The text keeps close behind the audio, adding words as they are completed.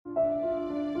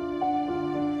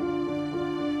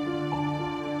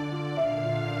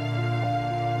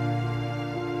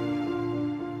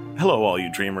Hello, all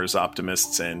you dreamers,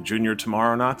 optimists, and junior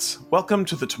Tomorrownauts. Welcome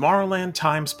to the Tomorrowland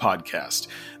Times podcast,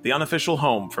 the unofficial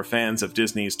home for fans of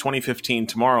Disney's 2015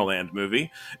 Tomorrowland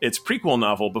movie, its prequel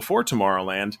novel Before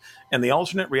Tomorrowland, and the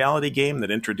alternate reality game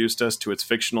that introduced us to its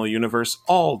fictional universe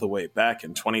all the way back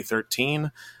in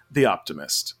 2013, The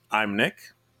Optimist. I'm Nick.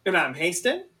 And I'm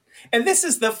Haston. And this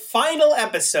is the final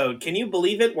episode. Can you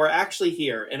believe it? We're actually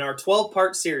here in our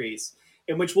 12-part series,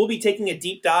 in which we'll be taking a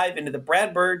deep dive into the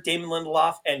Brad Bird, Damon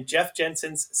Lindelof, and Jeff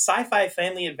Jensen's sci-fi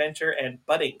family adventure and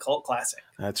budding cult classic.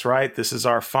 That's right. This is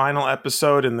our final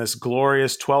episode in this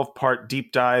glorious 12-part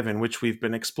deep dive in which we've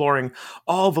been exploring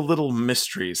all the little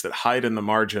mysteries that hide in the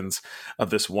margins of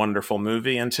this wonderful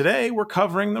movie. And today we're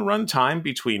covering the runtime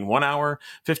between 1 hour,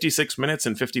 56 minutes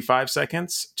and 55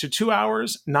 seconds to 2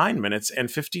 hours, 9 minutes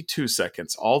and 52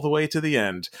 seconds, all the way to the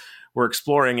end. We're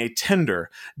exploring a tender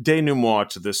denouement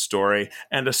to this story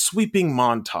and a sweeping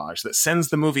montage that sends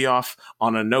the movie off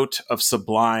on a note of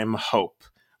sublime hope.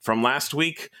 From last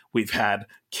week, we've had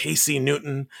Casey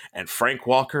Newton and Frank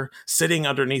Walker sitting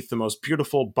underneath the most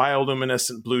beautiful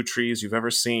bioluminescent blue trees you've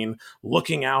ever seen,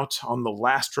 looking out on the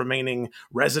last remaining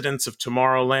residents of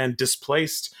Tomorrowland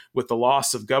displaced with the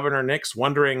loss of Governor Nix,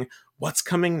 wondering what's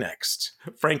coming next.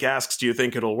 Frank asks, "Do you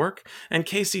think it'll work?" And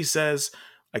Casey says,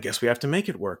 "I guess we have to make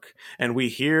it work." And we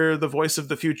hear the voice of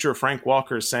the future, Frank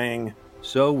Walker, saying,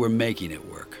 "So we're making it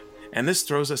work." And this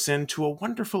throws us into a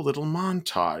wonderful little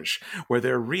montage where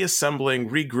they're reassembling,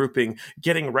 regrouping,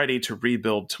 getting ready to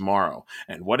rebuild tomorrow.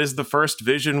 And what is the first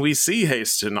vision we see,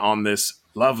 Haston, on this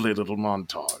lovely little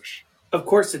montage? Of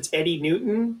course, it's Eddie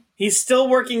Newton. He's still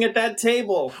working at that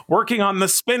table. Working on the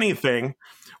spinny thing.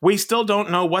 We still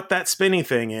don't know what that spinny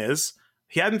thing is.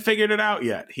 He hadn't figured it out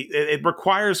yet. It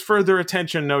requires further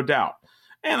attention, no doubt.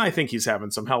 And I think he's having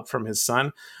some help from his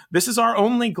son. This is our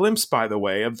only glimpse, by the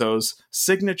way, of those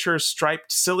signature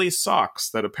striped silly socks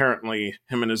that apparently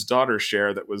him and his daughter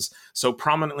share that was so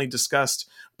prominently discussed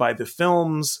by the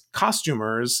film's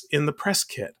costumers in the press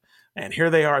kit. And here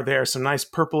they are there, some nice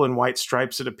purple and white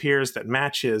stripes, it appears, that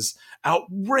match his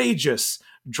outrageous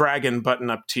dragon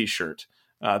button-up t-shirt.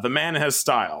 The man has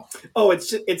style. Oh,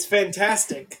 it's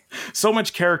fantastic. So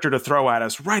much character to throw at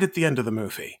us right at the end of the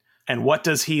movie. And what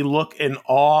does he look in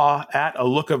awe at? A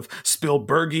look of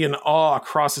Spielbergian awe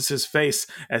crosses his face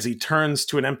as he turns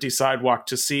to an empty sidewalk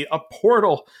to see a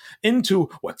portal into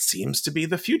what seems to be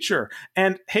the future.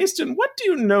 And Haston, what do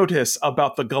you notice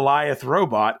about the Goliath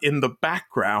robot in the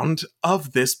background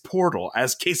of this portal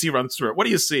as Casey runs through it? What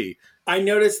do you see? I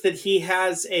noticed that he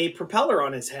has a propeller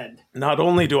on his head. Not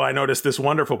only do I notice this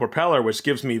wonderful propeller, which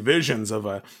gives me visions of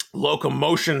a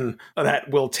locomotion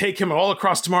that will take him all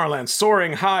across Tomorrowland,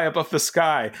 soaring high above the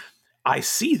sky, I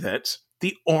see that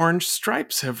the orange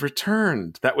stripes have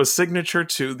returned. That was signature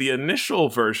to the initial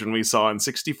version we saw in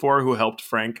 64, who helped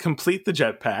Frank complete the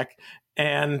jetpack.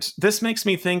 And this makes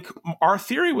me think our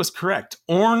theory was correct.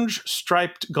 Orange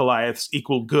striped Goliaths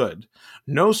equal good.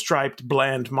 No striped,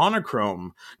 bland,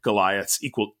 monochrome Goliaths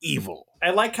equal evil.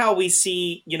 I like how we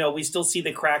see, we still see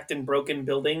the cracked and broken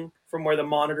building from where the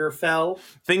monitor fell.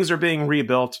 Things are being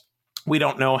rebuilt. We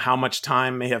don't know how much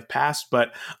time may have passed,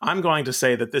 but I'm going to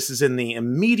say that this is in the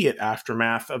immediate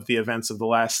aftermath of the events of the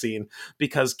last scene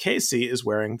because Casey is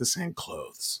wearing the same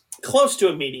clothes. Close to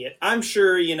immediate. I'm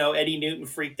sure, Eddie Newton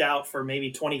freaked out for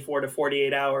maybe 24 to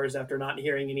 48 hours after not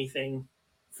hearing anything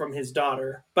from his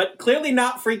daughter, but clearly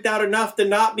not freaked out enough to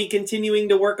not be continuing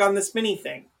to work on the spinny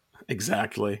thing.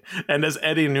 Exactly. And as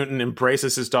Eddie Newton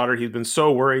embraces his daughter, he's been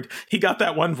so worried. He got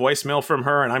that one voicemail from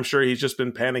her, and I'm sure he's just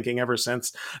been panicking ever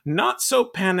since. Not so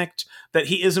panicked that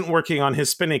he isn't working on his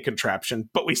spinny contraption,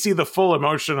 but we see the full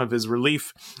emotion of his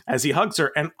relief as he hugs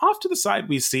her. And off to the side,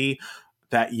 we see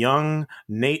that young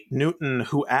Nate Newton,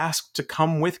 who asked to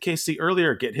come with Casey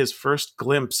earlier, get his first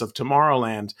glimpse of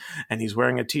Tomorrowland. And he's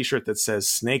wearing a t-shirt that says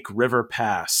Snake River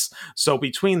Pass. So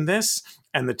between this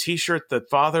and the t-shirt that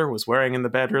father was wearing in the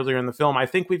bed earlier in the film, I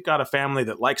think we've got a family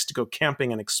that likes to go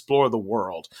camping and explore the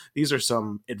world. These are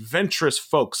some adventurous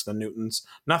folks, the Newtons.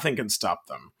 Nothing can stop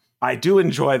them. I do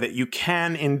enjoy that you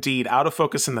can indeed, out of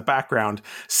focus in the background,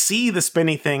 see the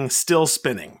spinny thing still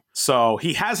spinning. So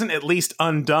he hasn't at least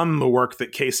undone the work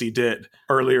that Casey did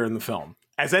earlier in the film.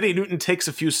 As Eddie Newton takes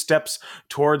a few steps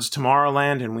towards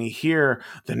Tomorrowland and we hear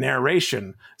the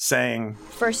narration saying,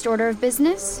 "First order of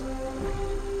business?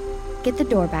 Get the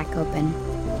door back open."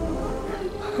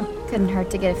 Couldn't hurt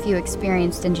to get a few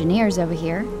experienced engineers over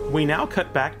here. We now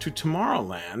cut back to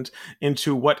Tomorrowland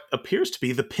into what appears to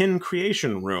be the pin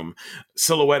creation room.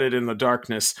 Silhouetted in the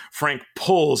darkness, Frank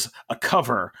pulls a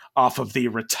cover off of the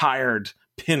retired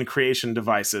pin creation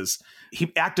devices. He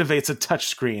activates a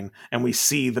touchscreen, and we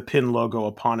see the pin logo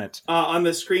upon it. On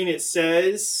the screen, it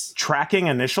says tracking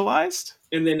initialized.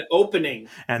 And then opening.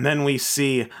 And then we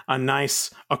see a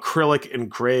nice acrylic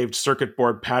engraved circuit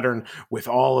board pattern with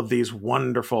all of these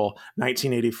wonderful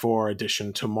 1984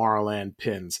 edition Tomorrowland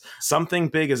pins. Something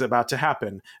big is about to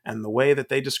happen, and the way that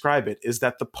they describe it is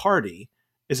that the party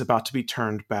is about to be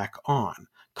turned back on,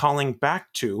 calling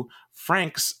back to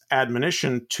Frank's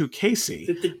admonition to Casey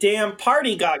that the damn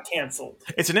party got canceled.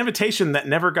 It's an invitation that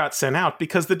never got sent out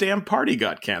because the damn party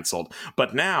got canceled.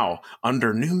 But now,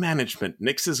 under new management,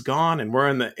 Nix is gone and we're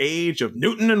in the age of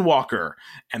Newton and Walker,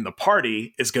 and the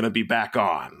party is going to be back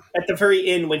on. At the very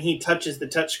end, when he touches the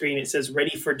touchscreen, it says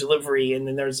ready for delivery, and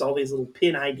then there's all these little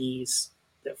pin IDs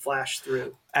that flash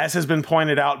through. As has been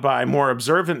pointed out by more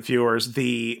observant viewers,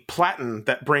 the platen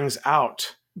that brings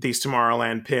out these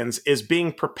Tomorrowland pins is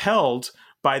being propelled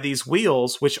by these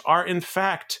wheels, which are in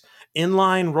fact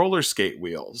inline roller skate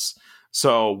wheels.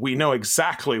 So we know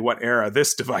exactly what era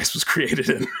this device was created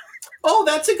in. Oh,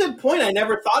 that's a good point. I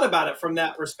never thought about it from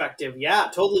that perspective. Yeah,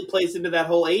 it totally plays into that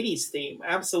whole 80s theme.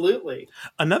 Absolutely.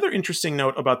 Another interesting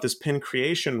note about this pin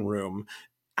creation room,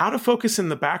 out of focus in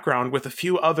the background with a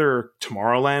few other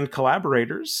Tomorrowland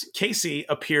collaborators, Casey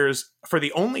appears for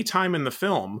the only time in the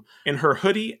film in her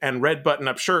hoodie and red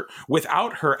button-up shirt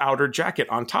without her outer jacket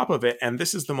on top of it. And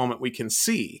this is the moment we can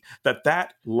see that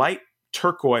that light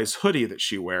turquoise hoodie that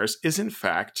she wears is in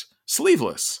fact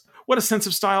sleeveless. What a sense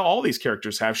of style all these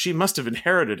characters have. She must have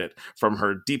inherited it from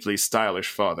her deeply stylish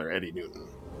father, Eddie Newton.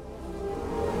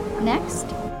 Next,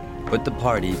 put the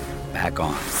party back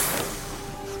on.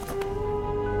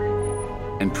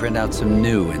 And print out some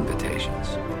new invitations.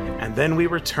 And then we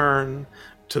return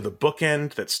to the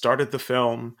bookend that started the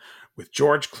film with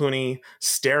George Clooney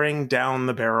staring down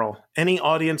the barrel. Any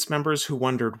audience members who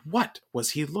wondered, what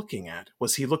was he looking at?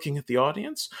 Was he looking at the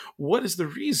audience? What is the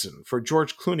reason for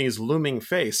George Clooney's looming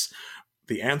face?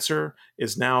 The answer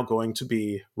is now going to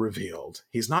be revealed.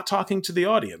 He's not talking to the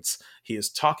audience. He is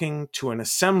talking to an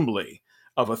assembly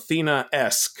of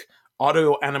Athena-esque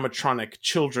auto-animatronic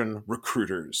children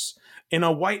recruiters in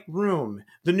a white room,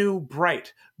 the new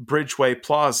bright Bridgeway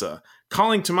Plaza,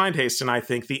 calling to mind, Hasten, I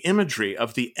think, the imagery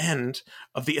of the end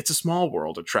of the It's a Small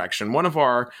World attraction. One of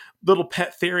our little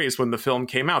pet theories when the film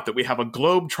came out, that we have a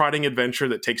globe-trotting adventure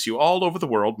that takes you all over the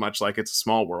world, much like It's a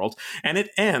Small World, and it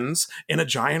ends in a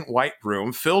giant white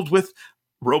room filled with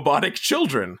robotic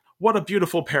children. What a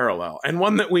beautiful parallel, and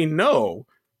one that we know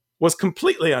was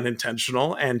completely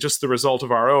unintentional and just the result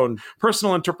of our own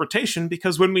personal interpretation,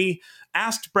 because when we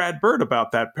asked Brad Bird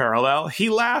about that parallel,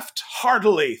 he laughed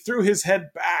heartily, threw his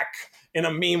head back in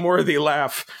a meme-worthy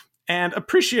laugh, and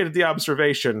appreciated the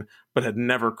observation, but had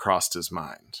never crossed his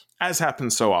mind, as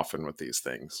happens so often with these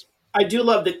things. I do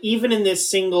love that even in this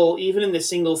single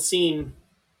scene,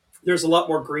 there's a lot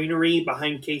more greenery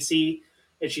behind Casey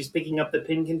as she's picking up the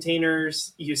pin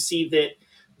containers. You see that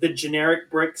the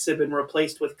generic bricks have been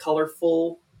replaced with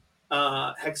colorful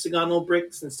hexagonal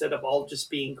bricks instead of all just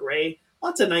being gray.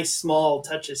 Lots of nice small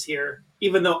touches here,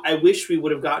 even though I wish we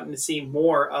would have gotten to see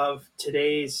more of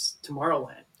today's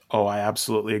Tomorrowland. Oh, I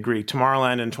absolutely agree.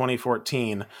 Tomorrowland in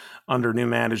 2014, under new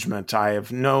management, I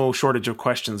have no shortage of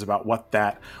questions about what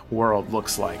that world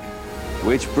looks like.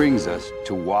 Which brings us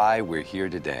to why we're here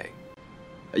today.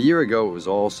 A year ago, it was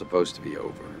all supposed to be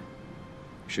over.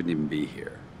 We shouldn't even be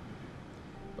here.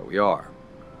 But we are.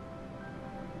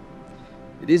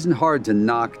 It isn't hard to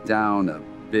knock down a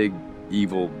big,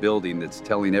 evil building that's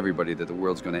telling everybody that the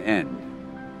world's going to end.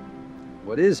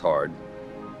 What is hard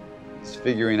is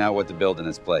figuring out what to build in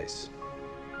its place.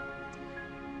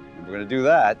 If we're going to do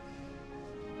that,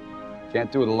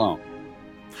 can't do it alone.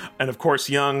 And of course,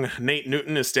 young Nate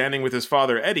Newton is standing with his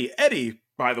father, Eddie. Eddie,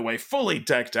 by the way, fully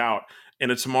decked out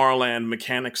in a Tomorrowland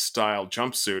mechanic-style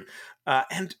jumpsuit.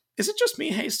 And is it just me,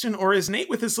 Hasten, or is Nate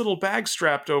with his little bag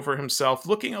strapped over himself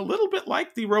looking a little bit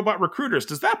like the robot recruiters?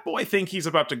 Does that boy think he's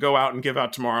about to go out and give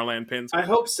out Tomorrowland pins? I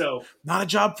hope so. Not a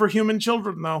job for human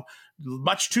children, though.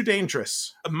 Much too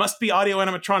dangerous. Must be audio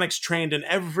animatronics trained in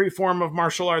every form of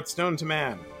martial arts known to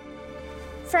man.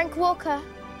 Frank Walker,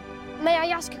 may I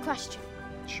ask a question?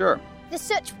 Sure. The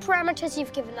search parameters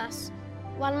you've given us,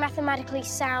 while mathematically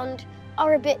sound,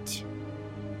 are a bit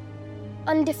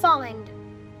undefined.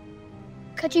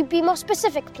 Could you be more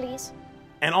specific, please?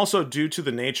 And also, due to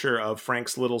the nature of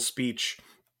Frank's little speech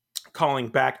calling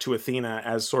back to Athena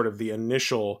as sort of the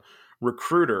initial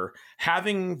recruiter,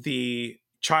 having the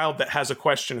child that has a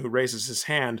question who raises his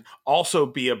hand also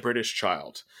be a British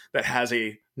child that has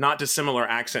a not dissimilar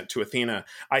accent to Athena,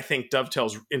 I think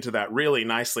dovetails into that really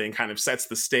nicely and kind of sets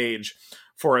the stage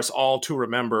for us all to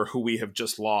remember who we have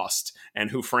just lost and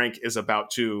who Frank is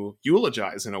about to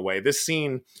eulogize in a way. This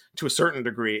scene, to a certain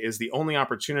degree, is the only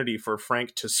opportunity for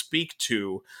Frank to speak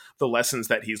to the lessons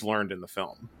that he's learned in the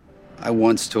film. I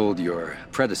once told your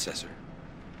predecessor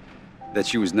that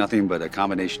she was nothing but a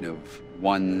combination of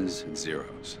ones and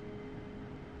zeros.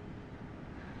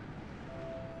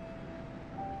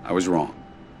 I was wrong.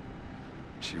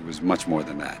 She was much more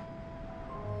than that.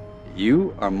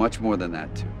 You are much more than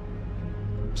that, too.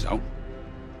 So,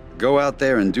 go out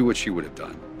there and do what she would have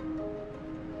done.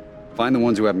 Find the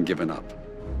ones who haven't given up.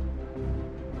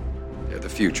 They're the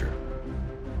future.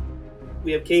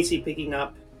 We have Casey picking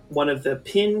up one of the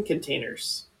pin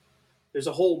containers. There's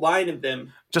a whole line of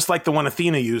them. Just like the one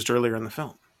Athena used earlier in the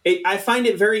film. I find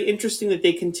it very interesting that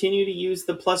they continue to use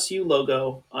the +U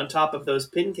logo on top of those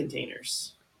pin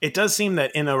containers. It does seem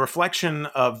that in a reflection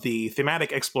of the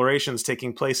thematic explorations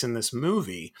taking place in this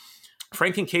movie,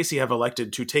 Frank and Casey have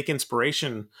elected to take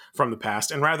inspiration from the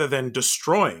past, and rather than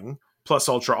destroying Plus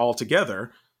Ultra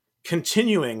altogether,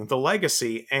 continuing the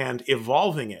legacy and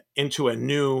evolving it into a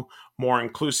new, more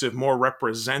inclusive, more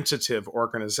representative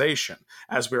organization,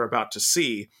 as we're about to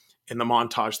see in the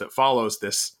montage that follows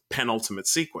this penultimate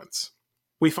sequence.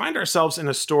 We find ourselves in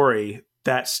a story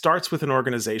that starts with an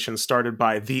organization started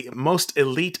by the most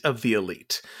elite of the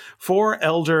elite. 4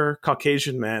 elder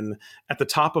Caucasian men at the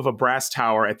top of a brass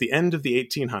tower at the end of the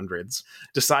 1800s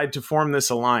decide to form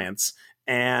this alliance.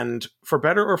 And for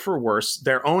better or for worse,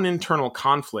 their own internal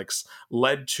conflicts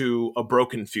led to a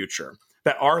broken future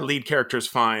that our lead characters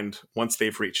find once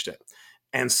they've reached it.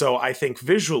 And so I think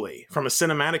visually, from a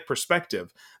cinematic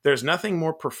perspective, there's nothing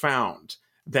more profound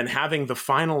than having the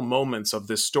final moments of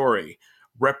this story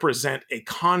represent a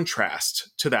contrast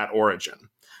to that origin.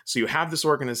 So you have this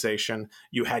organization,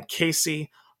 you had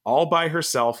Casey all by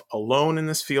herself, alone in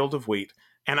this field of wheat.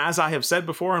 And as I have said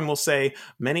before, and will say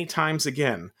many times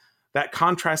again, that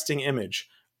contrasting image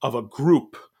of a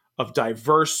group of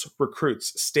diverse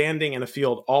recruits standing in a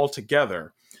field all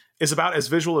together is about as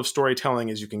visual of storytelling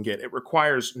as you can get. It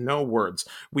requires no words.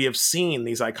 We have seen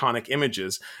these iconic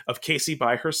images of Casey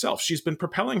by herself. She's been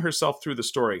propelling herself through the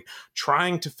story,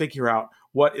 trying to figure out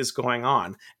what is going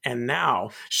on. And now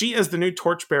she, as the new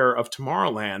torchbearer of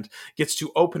Tomorrowland, gets to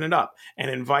open it up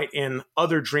and invite in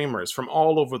other dreamers from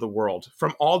all over the world,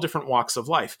 from all different walks of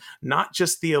life, not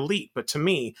just the elite. But to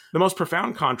me, the most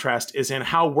profound contrast is in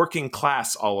how working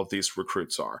class all of these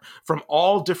recruits are, from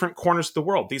all different corners of the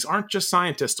world. These aren't just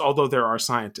scientists, although there are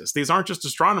scientists. These aren't just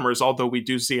astronomers, although we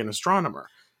do see an astronomer.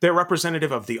 They're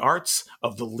representative of the arts,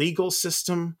 of the legal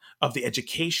system, of the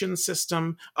education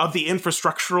system, of the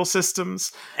infrastructural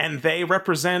systems, and they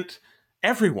represent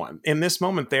everyone. In this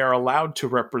moment, they are allowed to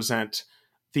represent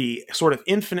the sort of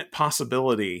infinite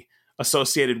possibility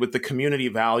associated with the community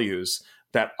values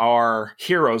that our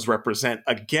heroes represent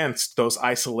against those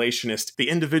isolationist, the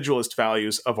individualist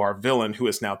values of our villain who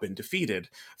has now been defeated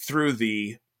through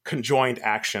the conjoined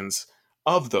actions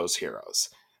of those heroes.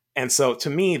 And so, to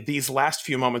me, these last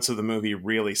few moments of the movie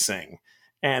really sing.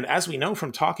 And as we know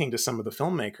from talking to some of the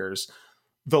filmmakers,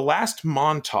 the last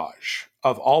montage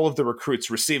of all of the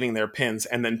recruits receiving their pins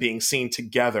and then being seen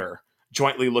together,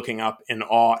 jointly looking up in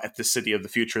awe at the city of the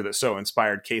future that so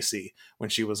inspired Casey when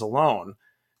she was alone,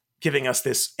 giving us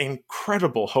this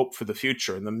incredible hope for the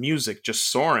future and the music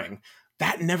just soaring,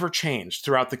 that never changed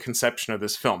throughout the conception of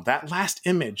this film. That last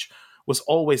image was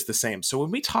always the same. So when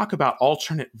we talk about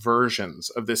alternate versions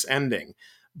of this ending,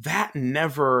 that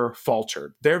never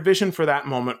faltered. Their vision for that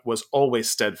moment was always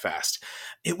steadfast.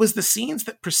 It was the scenes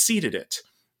that preceded it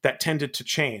that tended to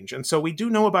change. And so we do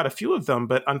know about a few of them,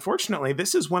 but unfortunately,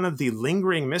 this is one of the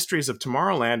lingering mysteries of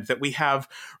Tomorrowland that we have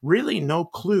really no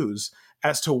clues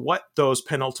as to what those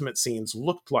penultimate scenes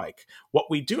looked like. What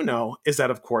we do know is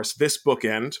that, of course, this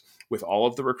bookend, with all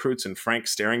of the recruits and Frank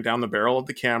staring down the barrel of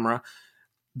the camera,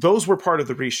 those were part of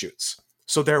the reshoots.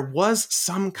 So there was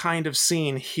some kind of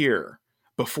scene here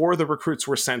before the recruits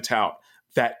were sent out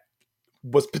that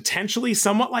was potentially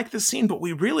somewhat like this scene, but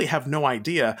we really have no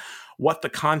idea what the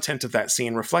content of that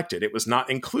scene reflected. It was not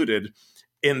included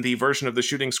in the version of the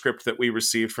shooting script that we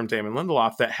received from Damon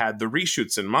Lindelof that had the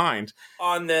reshoots in mind.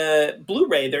 On the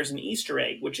Blu-ray, there's an Easter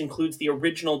egg, which includes the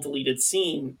original deleted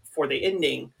scene for the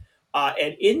ending.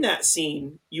 And in that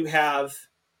scene, you have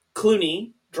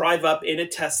Clooney drive up in a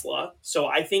Tesla. So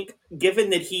I think given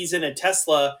that he's in a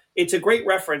Tesla, it's a great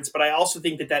reference, but I also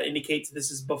think that that indicates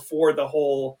this is before the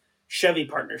whole Chevy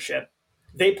partnership.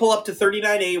 They pull up to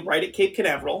 39A right at Cape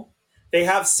Canaveral. They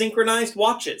have synchronized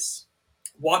watches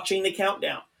watching the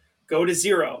countdown go to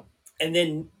 0, and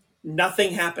then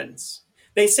nothing happens.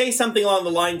 They say something along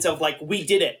the lines of, like, we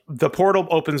did it. The portal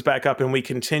opens back up and we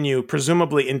continue,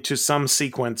 presumably into some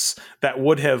sequence that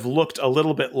would have looked a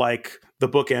little bit like the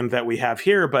bookend that we have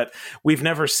here, but we've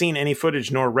never seen any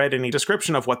footage nor read any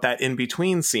description of what that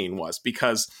in-between scene was,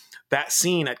 because that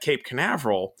scene at Cape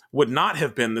Canaveral would not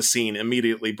have been the scene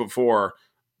immediately before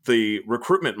the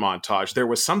recruitment montage. There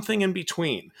was something in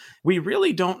between. We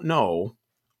really don't know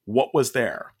what was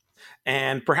there.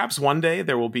 And perhaps one day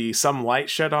there will be some light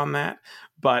shed on that,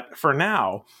 but for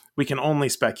now, we can only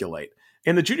speculate.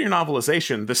 In the junior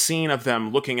novelization, the scene of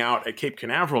them looking out at Cape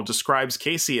Canaveral describes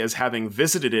Casey as having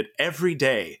visited it every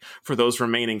day for those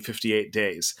remaining 58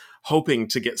 days, hoping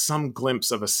to get some glimpse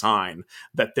of a sign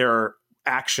that their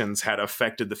actions had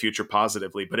affected the future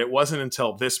positively. But it wasn't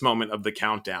until this moment of the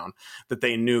countdown that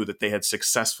they knew that they had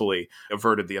successfully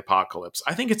averted the apocalypse.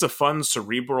 I think it's a fun,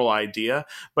 cerebral idea,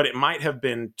 but it might have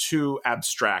been too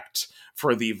abstract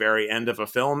for the very end of a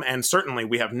film. And certainly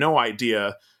we have no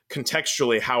idea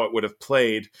contextually how it would have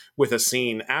played with a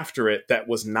scene after it that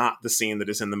was not the scene that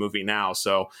is in the movie now.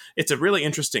 So it's a really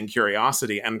interesting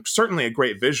curiosity, and certainly a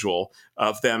great visual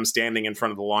of them standing in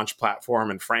front of the launch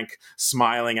platform and Frank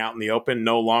smiling out in the open,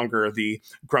 no longer the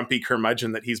grumpy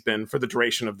curmudgeon that he's been for the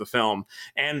duration of the film,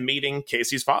 and meeting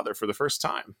Casey's father for the first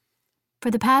time. For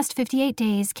the past 58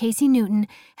 days, Casey Newton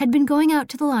had been going out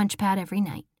to the launch pad every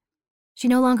night. She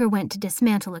no longer went to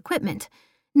dismantle equipment.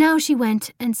 Now she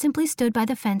went and simply stood by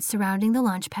the fence surrounding the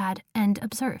launch pad and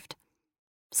observed.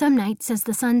 Some nights, as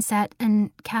the sun set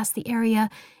and cast the area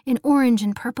in orange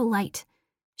and purple light,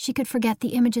 she could forget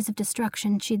the images of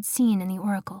destruction she'd seen in the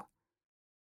Oracle.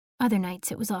 Other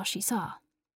nights, it was all she saw.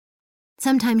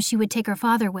 Sometimes she would take her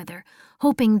father with her,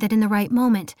 hoping that in the right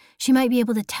moment she might be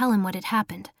able to tell him what had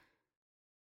happened.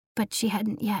 But she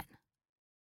hadn't yet.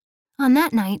 On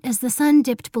that night, as the sun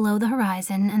dipped below the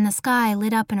horizon and the sky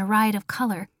lit up in a riot of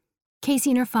color, Casey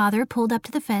and her father pulled up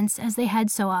to the fence as they had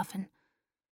so often.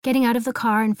 Getting out of the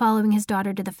car and following his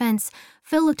daughter to the fence,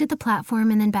 Phil looked at the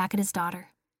platform and then back at his daughter.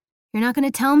 "You're not going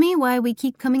to tell me why we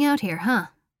keep coming out here, huh?"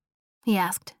 he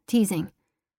asked, teasing.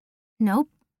 "Nope,"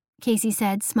 Casey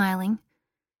said, smiling.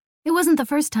 It wasn't the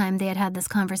first time they had had this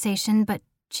conversation, but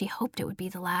she hoped it would be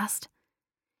the last.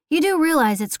 "You do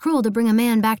realize it's cruel to bring a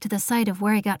man back to the site of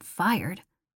where he got fired,"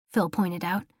 Phil pointed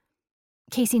out.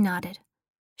 Casey nodded.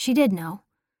 She did know.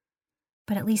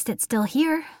 "But at least it's still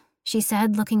here," she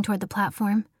said, looking toward the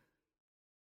platform.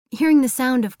 Hearing the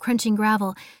sound of crunching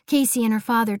gravel, Casey and her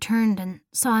father turned and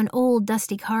saw an old,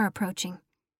 dusty car approaching.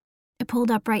 It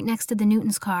pulled up right next to the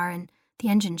Newtons' car, and the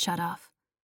engine shut off.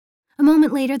 A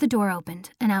moment later, the door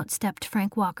opened, and out stepped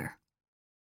Frank Walker.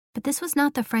 But this was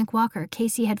not the Frank Walker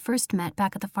Casey had first met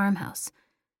back at the farmhouse.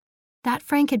 That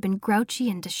Frank had been grouchy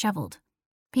and disheveled.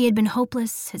 He had been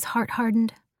hopeless, his heart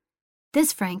hardened.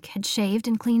 This Frank had shaved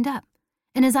and cleaned up,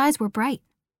 and his eyes were bright.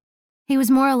 He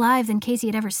was more alive than Casey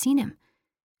had ever seen him,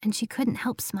 and she couldn't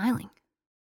help smiling.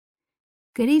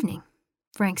 "Good evening,"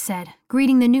 Frank said,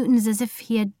 greeting the Newtons as if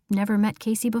he had never met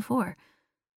Casey before.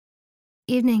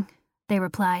 "Evening," they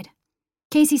replied.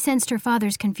 Casey sensed her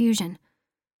father's confusion.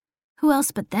 Who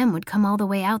else but them would come all the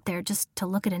way out there just to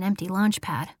look at an empty launch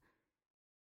pad?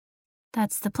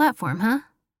 "That's the platform, huh?"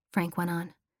 Frank went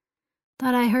on.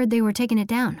 "Thought I heard they were taking it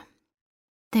down."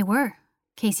 "They were,"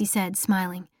 Casey said,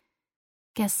 smiling.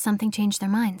 "Guess something changed their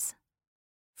minds."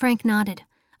 Frank nodded,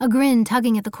 a grin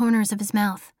tugging at the corners of his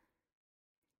mouth.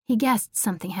 He guessed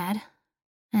something had.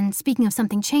 And speaking of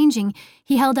something changing,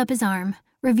 he held up his arm,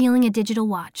 revealing a digital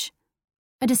watch.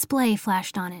 A display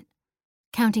flashed on it,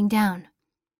 counting down.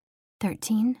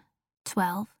 13,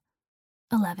 12,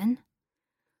 11.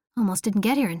 Almost didn't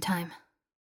get here in time.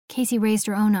 Casey raised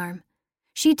her own arm.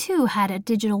 She too had a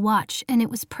digital watch, and it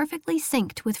was perfectly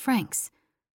synced with Frank's.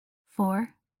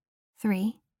 4,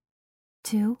 3,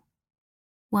 2,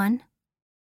 1.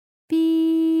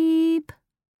 Beep.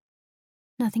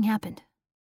 Nothing happened.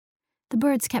 The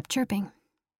birds kept chirping.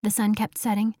 The sun kept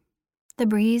setting. The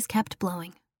breeze kept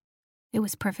blowing. It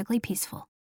was perfectly peaceful.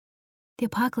 The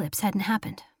apocalypse hadn't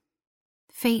happened.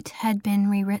 Fate had been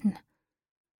rewritten.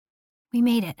 "We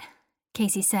made it,"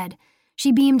 Casey said.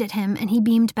 She beamed at him, and he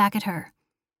beamed back at her.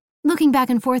 Looking back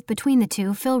and forth between the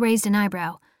two, Phil raised an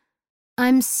eyebrow.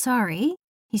 "I'm sorry,"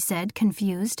 he said,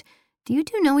 confused. "Do you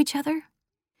two know each other?"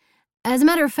 "As a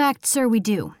matter of fact, sir, we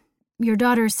do. Your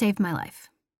daughter saved my life."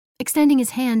 Extending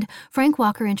his hand, Frank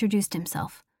Walker introduced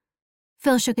himself.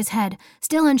 Phil shook his head,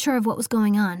 still unsure of what was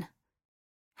going on.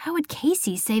 How had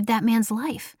Casey saved that man's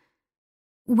life?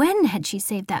 When had she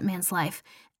saved that man's life?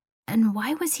 And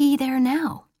why was he there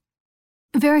now?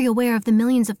 Very aware of the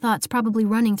millions of thoughts probably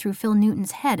running through Phil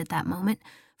Newton's head at that moment,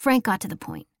 Frank got to the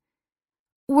point.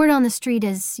 Word on the street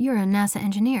is you're a NASA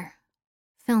engineer.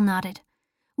 Phil nodded.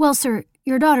 Well, sir,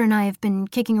 your daughter and I have been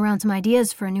kicking around some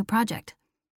ideas for a new project.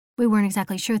 We weren't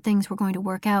exactly sure things were going to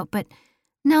work out, but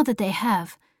now that they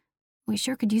have, we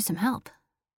sure could use some help.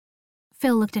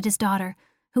 Phil looked at his daughter,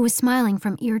 who was smiling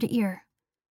from ear to ear.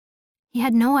 He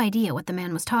had no idea what the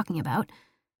man was talking about,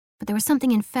 but there was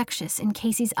something infectious in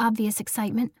Casey's obvious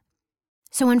excitement.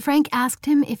 So when Frank asked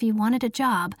him if he wanted a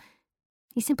job,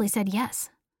 he simply said yes.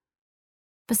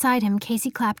 Beside him,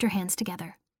 Casey clapped her hands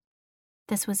together.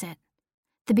 This was it,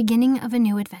 the beginning of a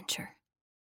new adventure.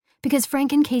 Because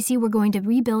Frank and Casey were going to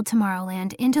rebuild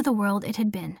Tomorrowland into the world it had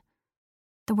been,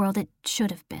 the world it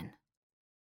should have been.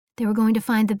 They were going to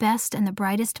find the best and the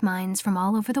brightest minds from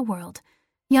all over the world,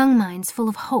 young minds full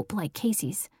of hope like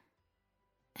Casey's.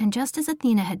 And just as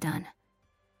Athena had done,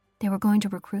 they were going to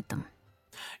recruit them.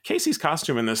 Casey's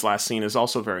costume in this last scene is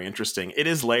also very interesting. It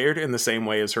is layered in the same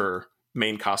way as her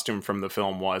main costume from the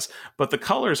film was, but the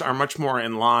colors are much more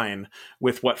in line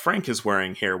with what Frank is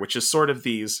wearing here, which is sort of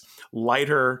these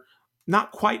lighter,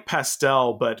 not quite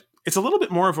pastel, but it's a little bit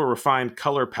more of a refined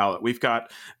color palette. We've got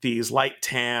these light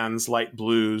tans, light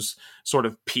blues, sort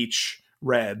of peach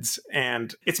reds,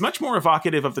 and it's much more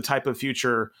evocative of the type of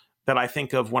future that I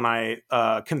think of when I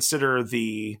consider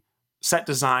the set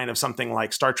design of something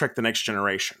like Star Trek The Next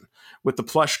Generation, with the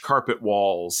plush carpet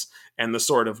walls and the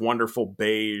sort of wonderful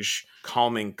beige,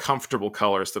 calming, comfortable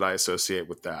colors that I associate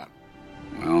with that.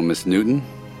 Well, Miss Newton,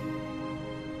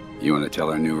 you want to tell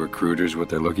our new recruiters what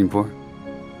they're looking for?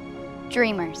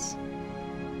 Dreamers.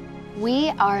 We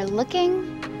are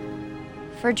looking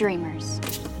for dreamers.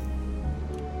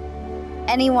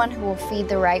 Anyone who will feed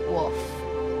the right wolf.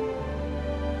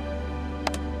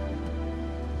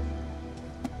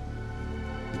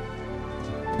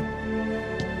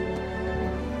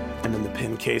 And then the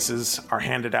pin cases are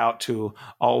handed out to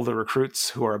all the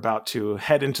recruits who are about to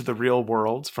head into the real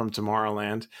world from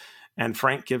Tomorrowland. And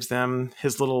Frank gives them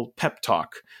his little pep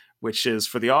talk, which is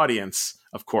for the audience,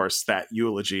 of course, that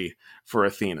eulogy for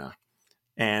Athena,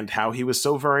 and how he was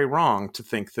so very wrong to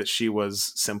think that she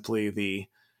was simply the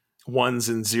ones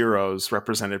and zeros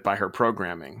represented by her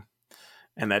programming,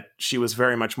 and that she was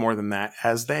very much more than that,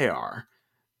 as they are,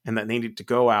 and that they needed to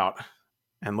go out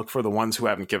and look for the ones who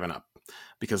haven't given up,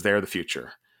 because they're the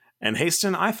future. And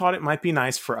Hasten, I thought it might be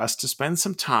nice for us to spend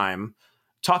some time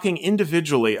talking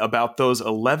individually about those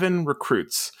 11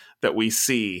 recruits that we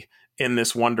see in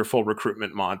this wonderful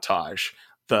recruitment montage.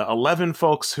 The 11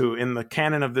 folks who, in the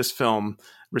canon of this film,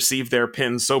 received their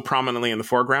pins so prominently in the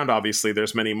foreground. Obviously,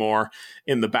 there's many more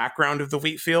in the background of the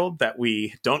wheat field that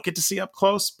we don't get to see up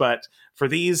close, but for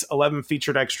these 11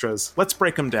 featured extras, let's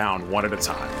break them down one at a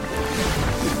time.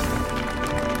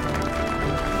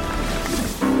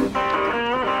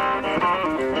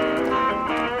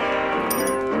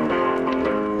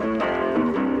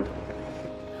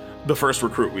 The first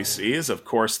recruit we see is, of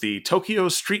course, the Tokyo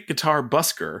street guitar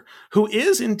busker, who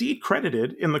is indeed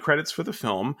credited in the credits for the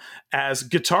film as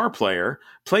guitar player,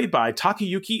 played by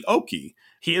Takayuki Oki.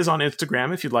 He is on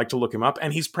Instagram if you'd like to look him up,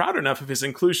 and he's proud enough of his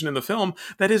inclusion in the film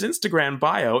that his Instagram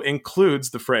bio includes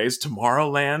the phrase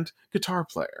Tomorrowland guitar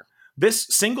player. This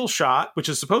single shot, which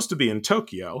is supposed to be in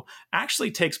Tokyo, actually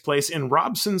takes place in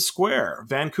Robson Square,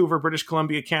 Vancouver, British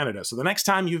Columbia, Canada. So the next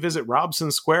time you visit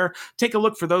Robson Square, take a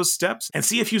look for those steps and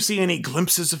see if you see any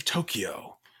glimpses of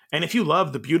Tokyo. And if you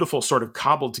love the beautiful sort of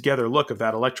cobbled together look of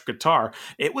that electric guitar,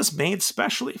 it was made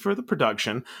specially for the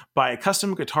production by a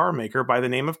custom guitar maker by the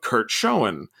name of Kurt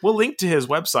Schoen. We'll link to his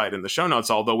website in the show notes,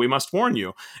 although we must warn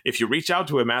you, if you reach out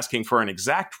to him asking for an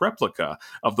exact replica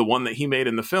of the one that he made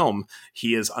in the film,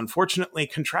 he is unfortunately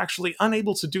contractually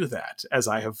unable to do that, as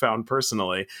I have found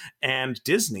personally, and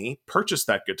Disney purchased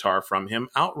that guitar from him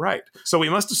outright. So we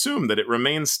must assume that it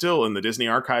remains still in the Disney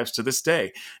archives to this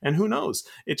day, and who knows,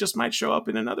 it just might show up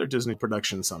in another Disney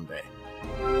production someday.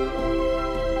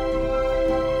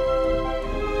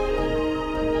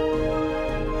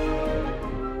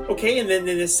 Okay, and then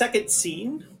in the second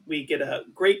scene, we get a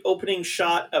great opening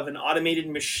shot of an automated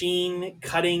machine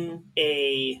cutting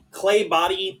a clay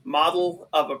body model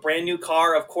of a brand new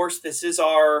car. Of course, this is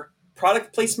our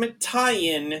product placement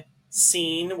tie-in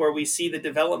scene where we see the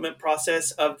development process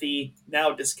of the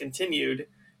now discontinued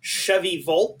Chevy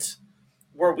Volt,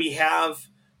 where we have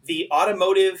the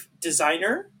automotive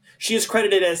designer. She is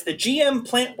credited as the GM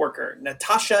plant worker,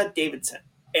 Natasha Davidson.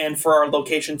 And for our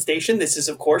location station, this is,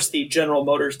 of course, the General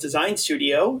Motors Design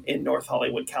Studio in North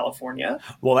Hollywood, California.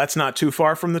 Well, that's not too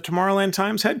far from the Tomorrowland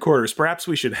Times headquarters. Perhaps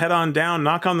we should head on down,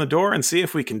 knock on the door, and see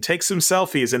if we can take some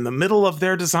selfies in the middle of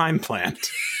their design plant.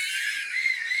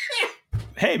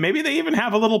 Hey, maybe they even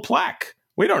have a little plaque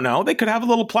We don't know. They could have a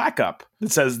little plaque up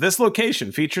that says, this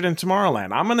location featured in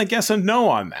Tomorrowland. I'm going to guess a no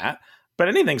on that, but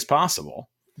anything's possible.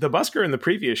 The busker in the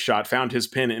previous shot found his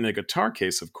pin in a guitar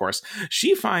case, of course.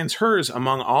 She finds hers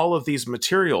among all of these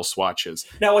material swatches.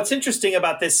 Now, what's interesting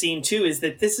about this scene, too, is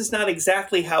that this is not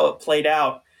exactly how it played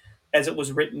out as it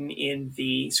was written in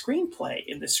the screenplay.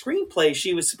 In the screenplay,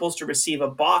 she was supposed to receive a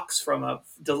box from a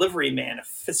delivery man,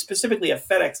 specifically a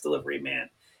FedEx delivery man.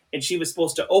 And she was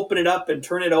supposed to open it up and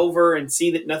turn it over and see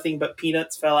that nothing but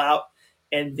peanuts fell out.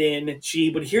 And then she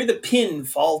would hear the pin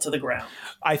fall to the ground.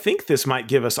 I think this might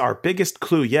give us our biggest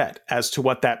clue yet as to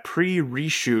what that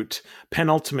pre-reshoot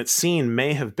penultimate scene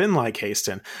may have been like,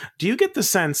 Hasten. Do you get the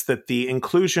sense that the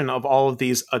inclusion of all of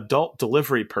these adult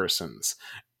delivery persons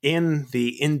in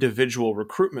the individual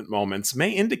recruitment moments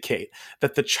may indicate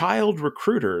that the child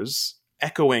recruiters,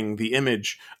 echoing the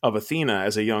image of Athena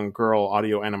as a young girl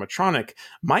audio animatronic,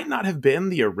 might not have been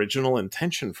the original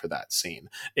intention for that scene?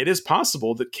 It is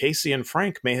possible that Casey and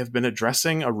Frank may have been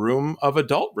addressing a room of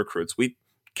adult recruits. We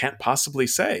can't possibly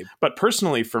say. But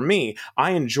personally, for me,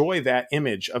 I enjoy that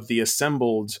image of the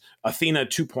assembled Athena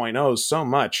 2.0 so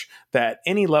much that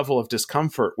any level of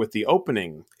discomfort with the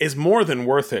opening is more than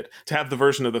worth it to have the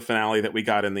version of the finale that we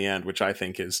got in the end, which I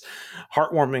think is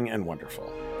heartwarming and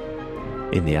wonderful.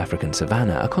 In the African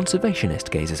savannah, a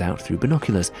conservationist gazes out through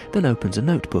binoculars, then opens a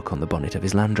notebook on the bonnet of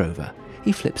his Land Rover.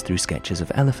 He flips through sketches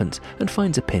of elephants and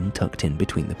finds a pin tucked in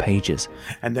between the pages.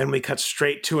 And then we cut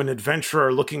straight to an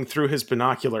adventurer looking through his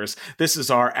binoculars. This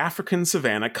is our African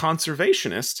savannah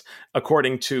conservationist,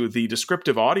 according to the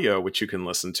descriptive audio, which you can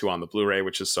listen to on the Blu-ray,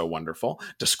 which is so wonderful,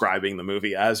 describing the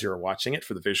movie as you're watching it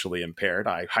for the visually impaired.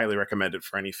 I highly recommend it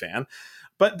for any fan.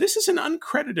 But this is an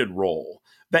uncredited role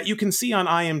that you can see on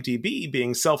IMDb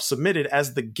being self-submitted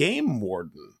as the game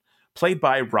warden, played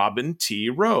by Robin T.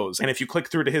 Rose. And if you click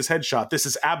through to his headshot, this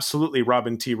is absolutely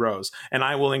Robin T. Rose. And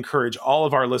I will encourage all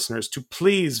of our listeners to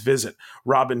please visit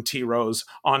Robin T. Rose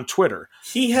on Twitter.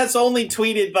 He has only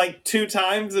tweeted like 2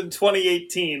 times in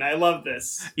 2018. I love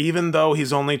this. Even though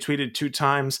he's only tweeted 2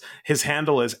 times, his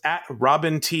handle is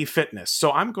 @RobinTFitness.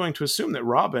 So I'm going to assume that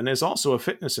Robin is also a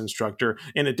fitness instructor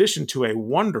in addition to a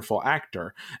wonderful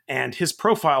actor. And his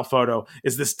profile photo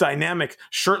is this dynamic,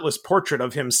 shirtless portrait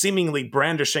of him seemingly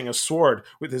brandishing a sword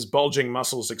with his bulging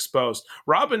muscles exposed.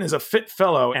 Robin is a fit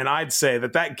fellow, and I'd say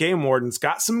that game warden's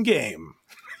got some game.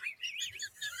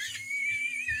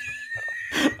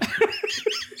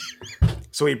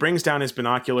 So he brings down his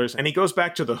binoculars and he goes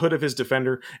back to the hood of his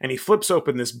Defender and he flips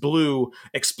open this blue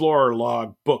Explorer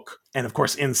log book. And of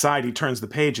course, inside he turns the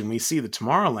page and we see the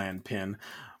Tomorrowland pin.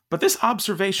 But this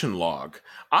observation log,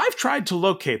 I've tried to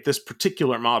locate this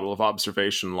particular model of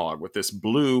observation log with this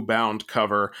blue bound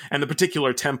cover and the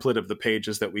particular template of the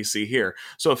pages that we see here.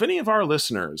 So if any of our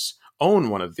listeners own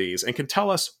one of these and can tell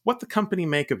us what the company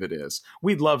make of it is,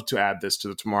 we'd love to add this to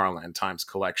the Tomorrowland Times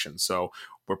collection. So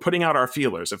we're putting out our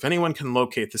feelers. If anyone can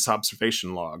locate this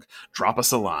observation log, drop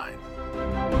us a line.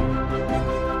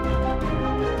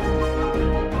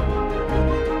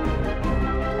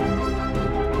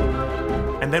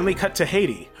 And then we cut to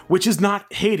Haiti, which is not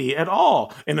Haiti at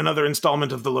all, in another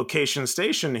installment of the location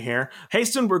station here.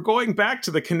 Hasten, we're going back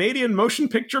to the Canadian motion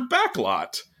picture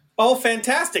backlot. Oh,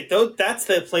 fantastic. Though that's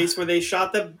the place where they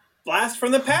shot the Blast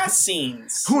from the Past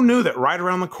scenes. Who knew that right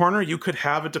around the corner you could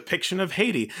have a depiction of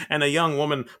Haiti and a young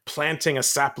woman planting a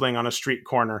sapling on a street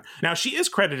corner? Now, she is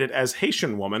credited as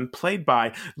Haitian woman, played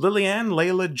by Liliane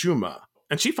Leila Juma.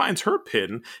 And she finds her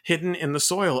pin hidden in the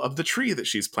soil of the tree that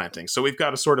she's planting. So we've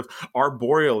got a sort of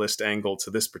arborealist angle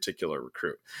to this particular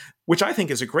recruit, which I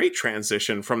think is a great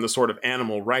transition from the sort of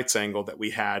animal rights angle that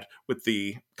we had with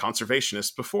the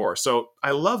conservationists before. So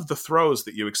I love the throws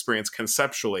that you experience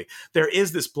conceptually. There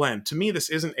is this blend. To me, this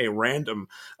isn't a random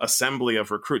assembly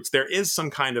of recruits. There is some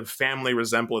kind of family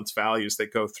resemblance values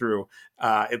that go through,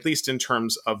 at least in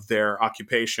terms of their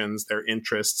occupations, their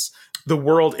interests, the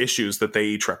world issues that they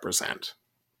each represent.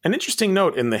 An interesting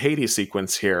note in the Haiti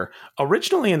sequence here,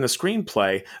 originally in the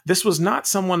screenplay, this was not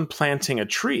someone planting a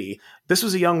tree. This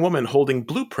was a young woman holding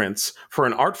blueprints for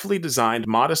an artfully designed,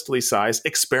 modestly sized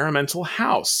experimental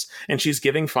house. And she's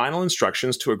giving final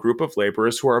instructions to a group of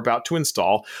laborers who are about to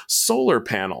install solar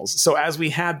panels. So as we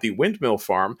had the windmill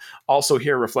farm, also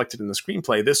here reflected in the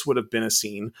screenplay, this would have been a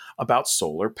scene about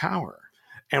solar power.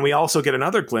 And we also get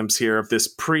another glimpse here of this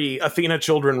pre-Athena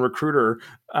Children recruiter,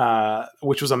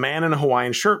 which was a man in a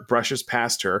Hawaiian shirt, brushes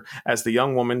past her as the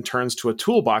young woman turns to a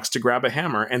toolbox to grab a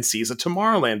hammer and sees a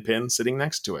Tomorrowland pin sitting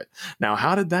next to it. Now,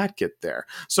 how did that get there?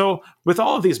 So with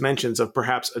all of these mentions of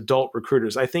perhaps adult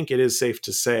recruiters, I think it is safe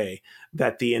to say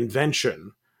that the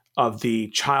invention of the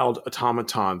child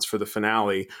automatons for the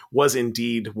finale was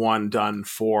indeed one done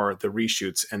for the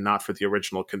reshoots and not for the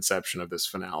original conception of this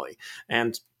finale.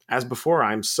 And as before,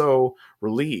 I'm so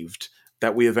relieved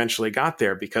that we eventually got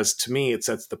there, because to me, it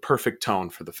sets the perfect tone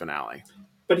for the finale.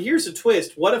 But here's a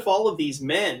twist. What if all of these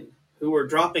men who were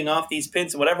dropping off these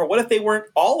pins and whatever, what if they weren't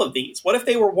all of these? What if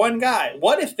they were one guy?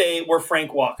 What if they were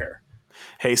Frank Walker?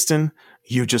 Haston,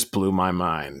 you just blew my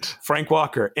mind. Frank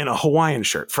Walker in a Hawaiian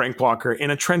shirt. Frank Walker in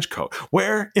a trench coat.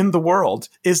 Where in the world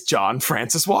is John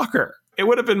Francis Walker? It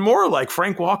would have been more like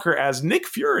Frank Walker as Nick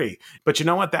Fury. But you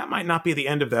know what? That might not be the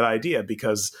end of that idea,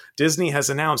 because Disney has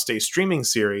announced a streaming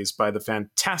series by the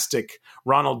fantastic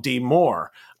Ronald D.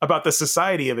 Moore about the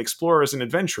Society of Explorers and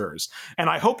Adventurers. And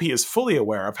I hope he is fully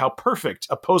aware of how perfect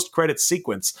a post-credits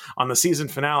sequence on the season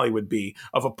finale would be,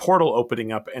 of a portal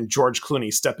opening up and George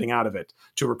Clooney stepping out of it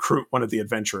to recruit one of the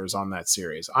adventurers on that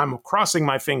series. I'm crossing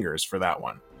my fingers for that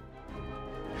one.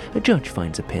 A judge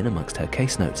finds a pin amongst her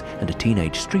case notes, and a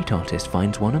teenage street artist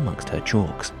finds one amongst her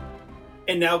chalks.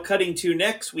 And now cutting to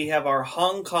next, we have our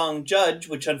Hong Kong judge,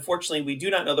 which unfortunately we do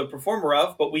not know the performer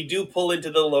of, but we do pull into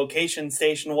the location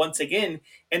station once again,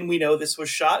 and we know this was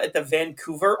shot at the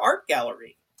Vancouver Art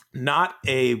Gallery. Not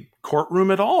a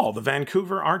courtroom at all, the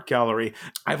Vancouver Art Gallery.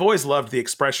 I've always loved the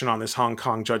expression on this Hong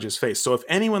Kong judge's face, so if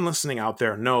anyone listening out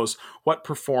there knows what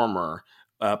performer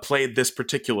played this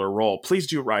particular role, please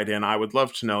do write in. I would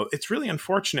love to know. It's really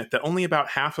unfortunate that only about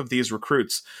half of these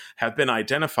recruits have been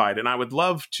identified, and I would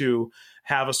love to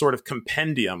have a sort of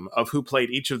compendium of who played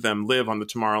each of them live on the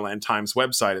Tomorrowland Times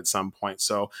website at some point.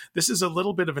 So this is a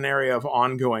little bit of an area of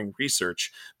ongoing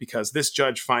research, because this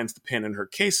judge finds the pin in her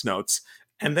case notes,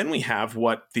 and then we have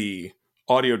what the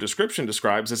audio description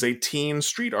describes as a teen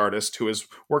street artist who is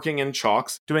working in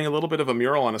chalks, doing a little bit of a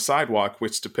mural on a sidewalk,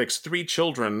 which depicts 3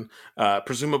 children,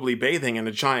 presumably bathing in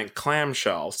a giant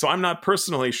clamshell. So I'm not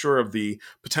personally sure of the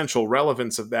potential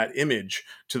relevance of that image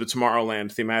to the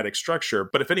Tomorrowland thematic structure,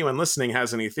 but if anyone listening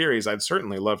has any theories, I'd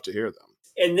certainly love to hear them.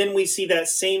 And then we see that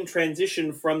same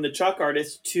transition from the chalk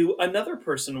artist to another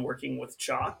person working with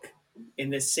chalk in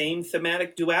the same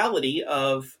thematic duality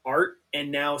of art and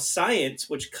now science,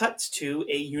 which cuts to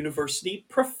a university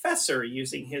professor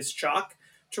using his chalk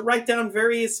to write down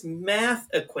various math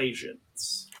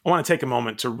equations. I want to take a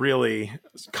moment to really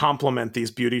compliment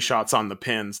these beauty shots on the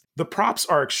pins. The props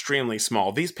are extremely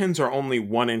small. These pins are only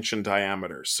 1 inch in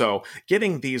diameter. So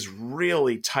getting these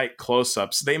really tight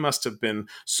close-ups, they must have been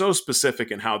so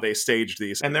specific in how they staged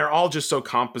these. And they're all just so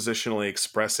compositionally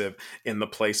expressive in the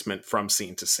placement from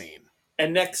scene to scene.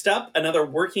 And next up, another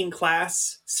working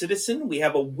class citizen. We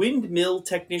have a windmill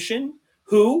technician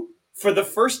who, for the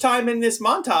first time in this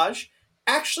montage,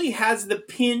 actually has the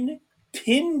pin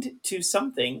pinned to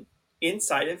something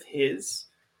inside of his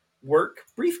work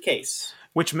briefcase.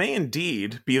 Which may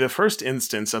indeed be the first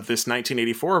instance of this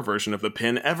 1984 version of the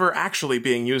pin ever actually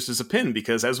being used as a pin,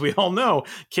 because as we all know,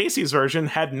 Casey's version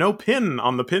had no pin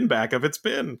on the pin back of its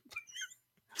pin.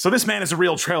 So this man is a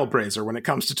real trailblazer when it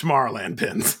comes to Tomorrowland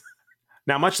pins.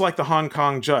 Now, much like the Hong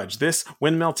Kong judge, this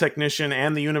windmill technician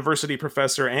and the university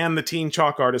professor and the teen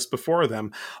chalk artist before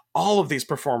them, all of these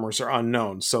performers are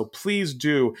unknown. So please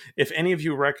do, if any of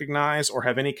you recognize or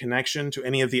have any connection to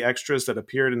any of the extras that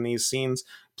appeared in these scenes,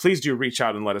 please do reach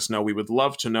out and let us know. We would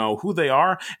love to know who they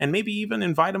are, and maybe even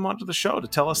invite them onto the show to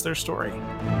tell us their story.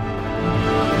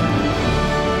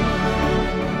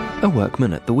 A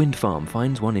workman at the wind farm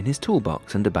finds one in his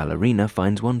toolbox, and a ballerina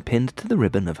finds one pinned to the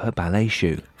ribbon of her ballet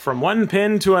shoe. From one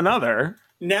pin to another.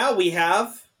 Now we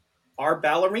have our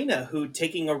ballerina who,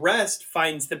 taking a rest,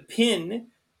 finds the pin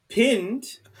pinned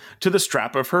to the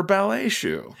strap of her ballet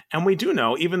shoe. And we do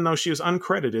know, even though she is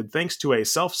uncredited, thanks to a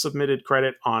self-submitted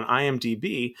credit on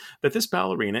IMDb, that this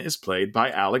ballerina is played by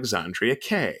Alexandria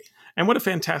Kay. And what a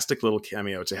fantastic little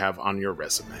cameo to have on your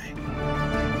resume.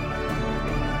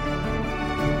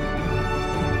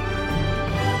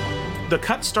 The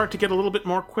cuts start to get a little bit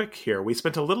more quick here. We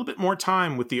spent a little bit more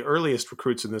time with the earliest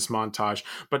recruits in this montage,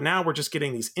 but now we're just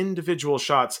getting these individual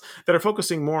shots that are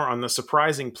focusing more on the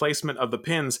surprising placement of the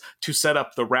pins to set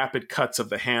up the rapid cuts of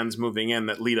the hands moving in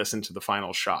that lead us into the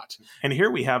final shot. And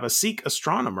here we have a Sikh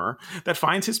astronomer that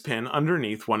finds his pin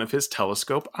underneath one of his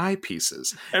telescope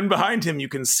eyepieces. And behind him you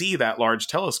can see that large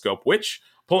telescope, which,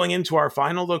 pulling into our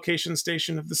final location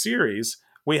station of the series,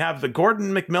 we have the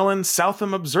Gordon Macmillan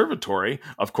Southam Observatory,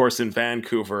 of course in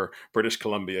Vancouver, British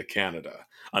Columbia, Canada.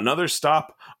 Another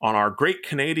stop on our great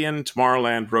Canadian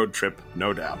Tomorrowland road trip,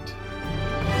 no doubt.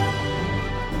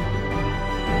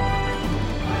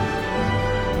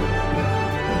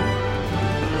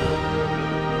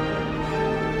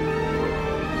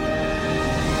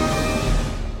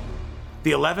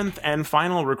 The 11th and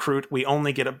final recruit we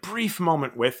only get a brief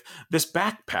moment with, this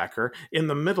backpacker in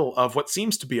the middle of what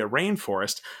seems to be a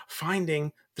rainforest,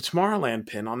 finding the Tomorrowland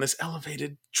pin on this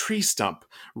elevated tree stump,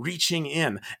 reaching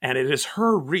in, and it is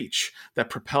her reach that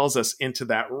propels us into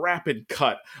that rapid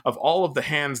cut of all of the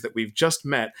hands that we've just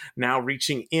met now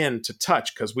reaching in to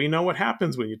touch, because we know what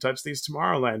happens when you touch these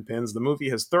Tomorrowland pins. The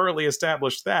movie has thoroughly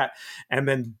established that, and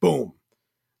then boom,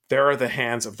 there are the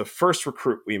hands of the first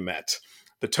recruit we met,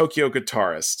 the Tokyo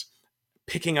guitarist,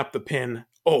 picking up the pin.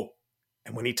 Oh,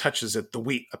 and when he touches it, the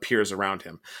wheat appears around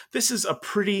him. This is a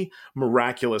pretty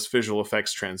miraculous visual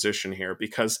effects transition here,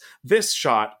 because this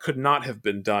shot could not have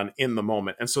been done in the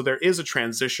moment. And so there is a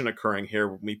transition occurring here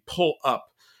when we pull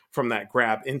up from that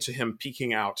grab into him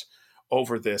peeking out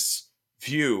over this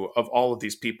view of all of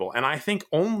these people. And I think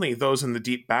only those in the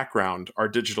deep background are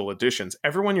digital additions.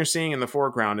 Everyone you're seeing in the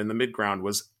foreground, in the midground,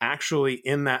 was actually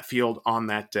in that field on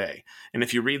that day. And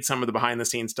if you read some of the behind the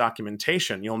scenes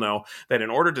documentation, you'll know that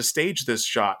in order to stage this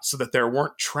shot so that there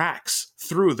weren't tracks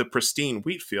through the pristine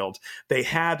wheat field, they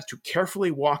had to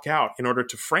carefully walk out in order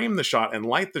to frame the shot and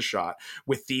light the shot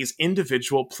with these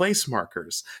individual place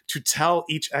markers to tell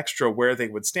each extra where they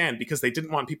would stand, because they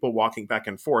didn't want people walking back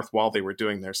and forth while they were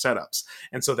doing their setups.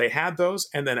 And so they had those,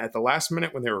 and then at the last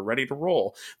minute when they were ready to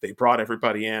roll, they brought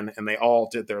everybody in and they all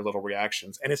did their little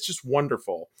reactions. And it's just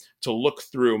wonderful to look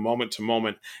through moment to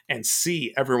moment and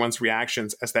see everyone's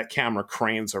reactions as that camera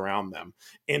cranes around them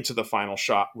into the final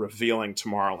shot, revealing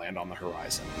Tomorrowland on the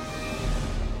horizon.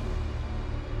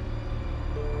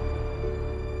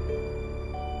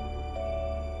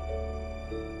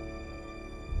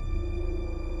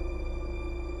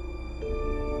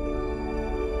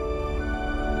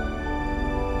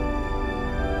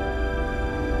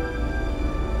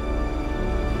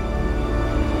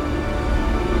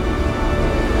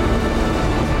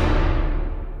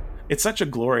 It's such a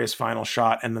glorious final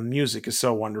shot, and the music is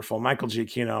so wonderful. Michael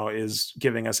Giacchino is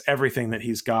giving us everything that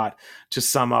he's got to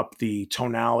sum up the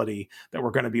tonality that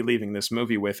we're going to be leaving this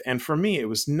movie with. And for me, it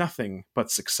was nothing but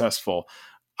successful.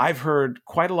 I've heard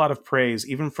quite a lot of praise,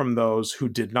 even from those who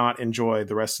did not enjoy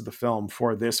the rest of the film,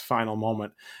 for this final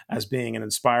moment as being an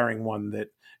inspiring one that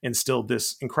instilled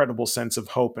this incredible sense of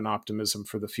hope and optimism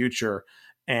for the future.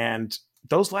 And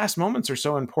those last moments are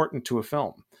so important to a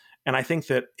film. And I think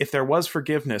that if there was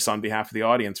forgiveness on behalf of the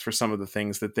audience for some of the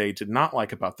things that they did not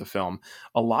like about the film,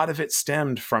 a lot of it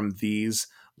stemmed from these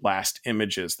last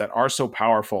images that are so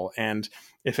powerful. And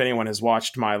if anyone has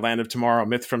watched my Land of Tomorrow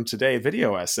Myth from Today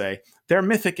video essay, they're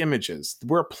mythic images.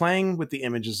 We're playing with the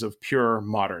images of pure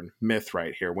modern myth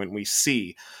right here when we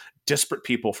see disparate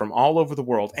people from all over the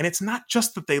world. And it's not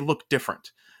just that they look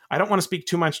different. I don't want to speak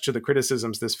too much to the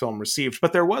criticisms this film received,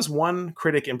 but there was one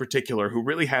critic in particular who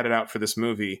really had it out for this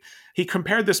movie. He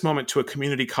compared this moment to a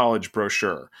community college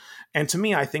brochure. And to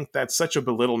me, I think that's such a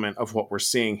belittlement of what we're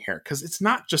seeing here, because it's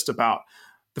not just about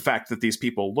the fact that these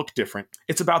people look different.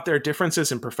 It's about their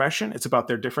differences in profession. It's about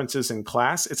their differences in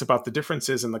class. It's about the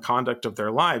differences in the conduct of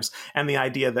their lives and the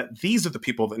idea that these are the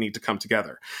people that need to come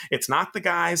together. It's not the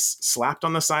guys slapped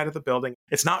on the side of the building.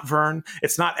 It's not Verne.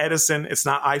 It's not Edison. It's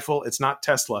not Eiffel. It's not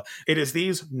Tesla. It is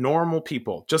these normal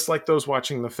people, just like those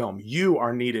watching the film. You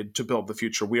are needed to build the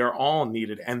future. We are all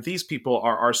needed. And these people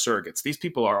are our surrogates. These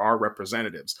people are our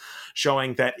representatives,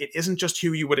 showing that it isn't just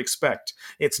who you would expect.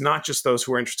 It's not just those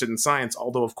who are interested in science,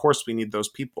 although of course we need those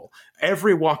people.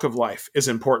 Every walk of life is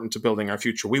important to building our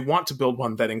future. We want to build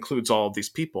one that includes all of these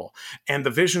people. And the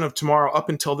vision of tomorrow up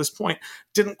until this point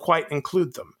didn't quite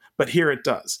include them, but here it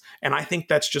does. And I think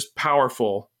that's just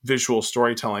powerful visual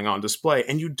storytelling on display.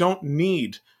 And you don't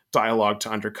need dialogue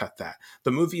to undercut that.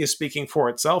 The movie is speaking for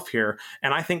itself here,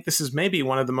 and I think this is maybe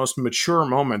one of the most mature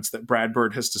moments that Brad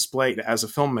Bird has displayed as a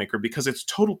filmmaker, because it's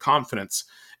total confidence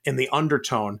in the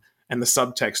undertone and the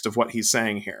subtext of what he's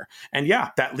saying here. And yeah,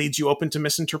 that leads you open to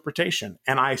misinterpretation.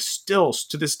 And I still,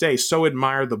 to this day, so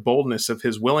admire the boldness of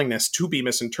his willingness to be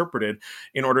misinterpreted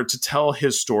in order to tell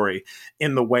his story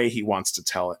in the way he wants to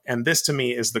tell it. And this, to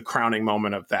me, is the crowning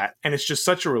moment of that. And it's just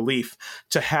such a relief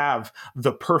to have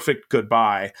the perfect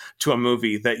goodbye to a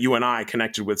movie that you and I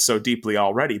connected with so deeply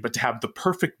already, but to have the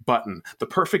perfect button, the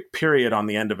perfect period on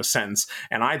the end of a sentence,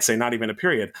 and I'd say not even a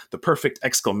period, the perfect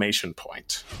exclamation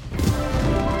point.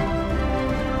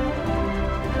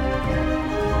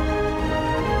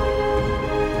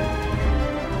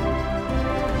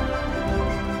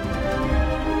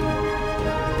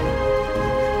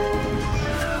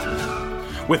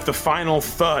 With the final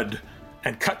thud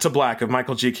and cut to black of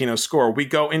Michael Giacchino's score, we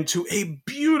go into a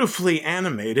beautifully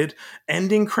animated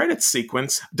ending credits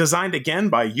sequence designed again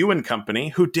by Ewan Company,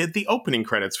 who did the opening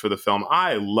credits for the film.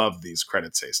 I love these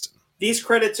credits, Hasten. These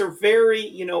credits are very,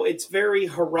 it's very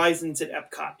Horizons at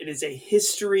Epcot. It is a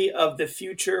history of the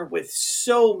future with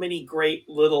so many great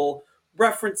little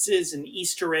references and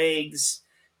Easter eggs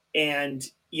and,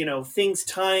 things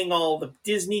tying all the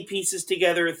Disney pieces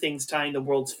together, things tying the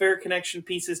World's Fair connection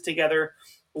pieces together.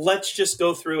 Let's just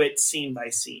go through it scene by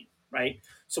scene, right?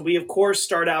 So we, of course,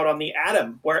 start out on the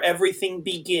atom, where everything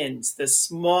begins, the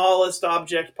smallest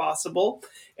object possible.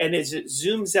 And as it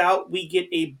zooms out, we get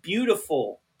a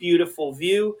beautiful, beautiful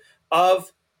view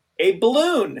of a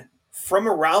balloon from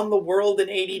around the world in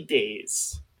 80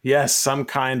 days. Yes, some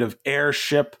kind of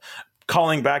airship,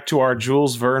 calling back to our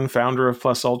Jules Verne, founder of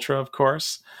Plus Ultra, of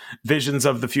course. Visions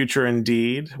of the future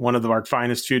indeed, one of our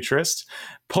finest futurists,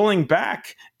 pulling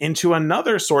back into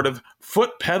another sort of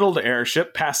foot-pedaled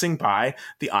airship passing by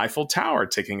the Eiffel Tower,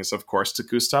 taking us, of course, to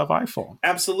Gustave Eiffel.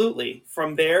 Absolutely.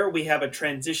 From there, we have a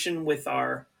transition with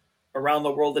our Around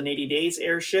the World in 80 Days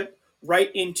airship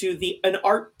right into an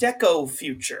Art Deco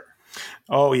future.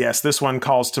 Oh, yes. This one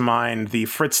calls to mind the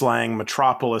Fritz Lang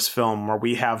Metropolis film, where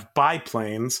we have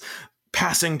biplanes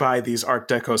passing by these Art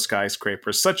Deco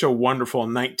skyscrapers. Such a wonderful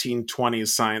 1920s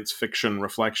science fiction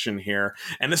reflection here.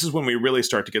 And this is when we really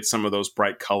start to get some of those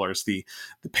bright colors, the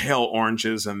pale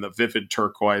oranges and the vivid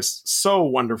turquoise, so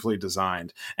wonderfully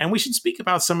designed. And we should speak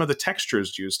about some of the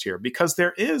textures used here, because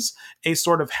there is a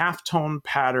sort of halftone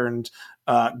patterned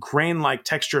grain-like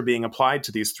texture being applied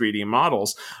to these 3D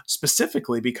models,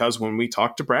 specifically because when we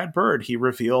talked to Brad Bird, he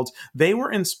revealed they were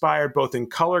inspired both in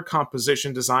color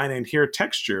composition, design, and here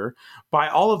texture by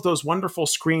all of those wonderful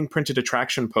screen-printed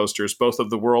attraction posters, both of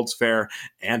the World's Fair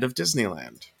and of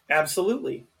Disneyland.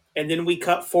 Absolutely. And then we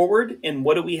cut forward, and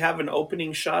what do we have an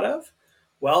opening shot of?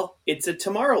 Well, it's a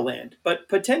Tomorrowland, but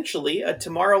potentially a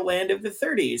Tomorrowland of the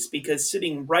 30s, because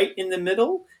sitting right in the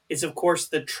middle is, of course,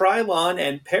 the Trilon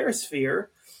and Perisphere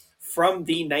from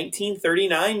the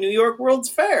 1939 New York World's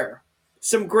Fair.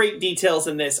 Some great details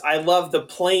in this. I love the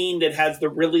plane that has the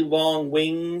really long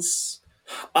wings.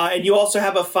 And you also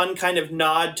have a fun kind of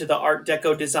nod to the Art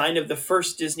Deco design of the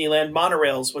first Disneyland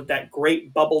monorails with that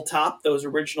great bubble top, those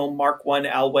original Mark I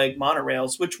Alweg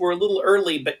monorails, which were a little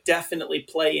early, but definitely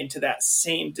play into that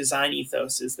same design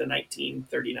ethos as the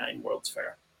 1939 World's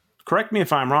Fair. Correct me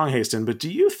if I'm wrong, Haston, but do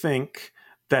you think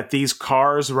that these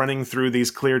cars running through these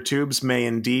clear tubes may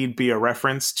indeed be a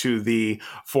reference to the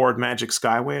Ford Magic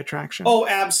Skyway attraction? Oh,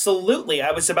 absolutely.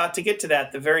 I was about to get to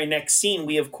that. The very next scene,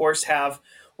 we, of course,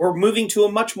 we're moving to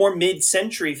a much more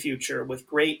mid-century future with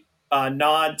great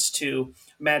nods to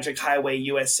Magic Highway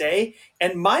USA.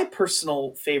 And my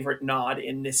personal favorite nod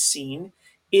in this scene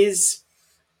is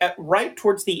right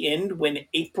towards the end when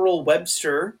April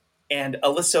Webster and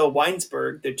Alyssa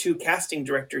Weinsberg, the two casting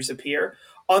directors, appear.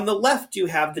 On the left, you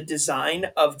have the design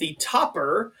of the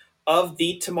topper of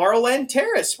the Tomorrowland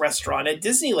Terrace restaurant at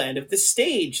Disneyland, of the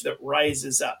stage that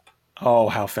rises up. Oh,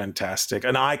 how fantastic.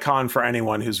 An icon for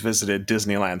anyone who's visited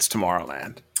Disneyland's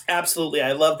Tomorrowland. Absolutely.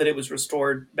 I love that it was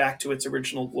restored back to its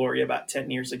original glory about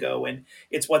 10 years ago, and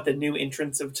it's what the new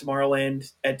entrance of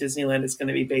Tomorrowland at Disneyland is going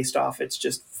to be based off. It's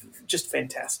just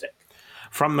fantastic.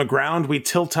 From the ground, we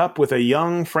tilt up with a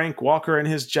young Frank Walker in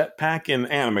his jetpack, in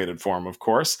animated form, of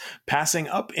course, passing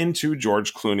up into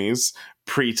George Clooney's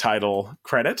pre-title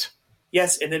credit.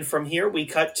 Yes, and then from here we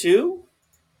cut to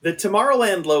the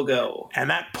Tomorrowland logo. And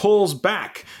that pulls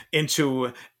back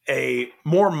into a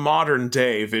more modern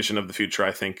day vision of the future,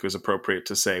 I think was appropriate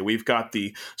to say. We've got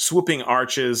the swooping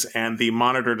arches and the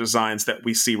monitor designs that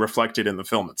we see reflected in the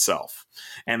film itself.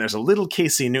 And there's a little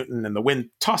Casey Newton, and the wind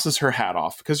tosses her hat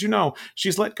off because,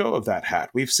 she's let go of that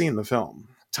hat. We've seen the film.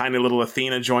 Tiny little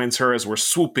Athena joins her as we're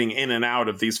swooping in and out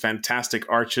of these fantastic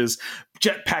arches.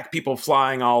 Jetpack people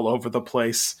flying all over the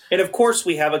place. And of course,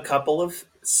 we have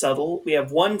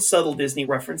one subtle Disney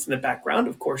reference in the background.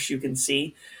 Of course, you can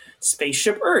see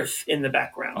Spaceship Earth in the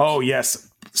background. Oh, yes.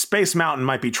 Space Mountain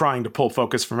might be trying to pull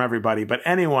focus from everybody, but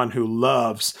anyone who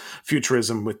loves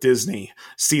futurism with Disney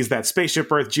sees that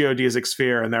Spaceship Earth geodesic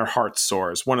sphere and their heart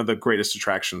soars, one of the greatest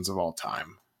attractions of all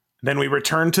time. Then we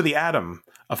return to the Atom,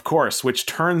 of course, which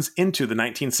turns into the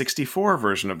 1964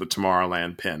 version of the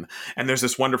Tomorrowland pin. And there's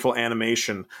this wonderful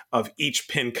animation of each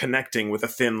pin connecting with a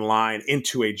thin line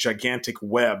into a gigantic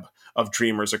web of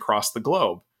dreamers across the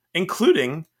globe,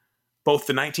 including both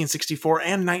the 1964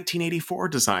 and 1984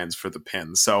 designs for the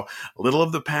pins. So a little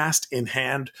of the past in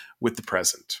hand with the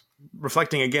present.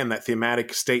 Reflecting again that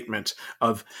thematic statement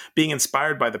of being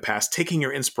inspired by the past, taking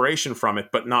your inspiration from it,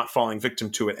 but not falling victim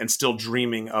to it, and still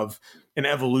dreaming of an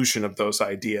evolution of those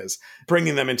ideas,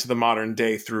 bringing them into the modern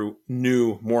day through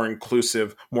new, more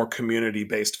inclusive, more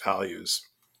community-based values.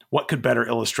 What could better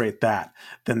illustrate that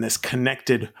than this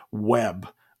connected web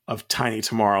of tiny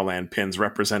Tomorrowland pins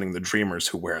representing the dreamers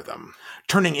who wear them,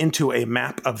 turning into a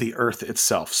map of the Earth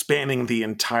itself, spanning the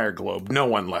entire globe, no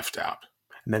one left out.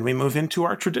 And then we move into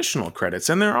our traditional credits,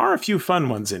 and there are a few fun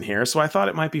ones in here, so I thought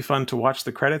it might be fun to watch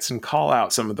the credits and call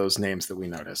out some of those names that we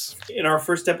notice. In our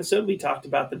first episode, we talked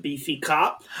about the beefy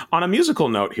cop. On a musical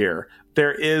note here,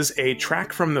 there is a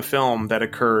track from the film that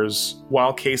occurs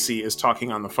while Casey is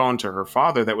talking on the phone to her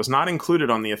father that was not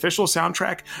included on the official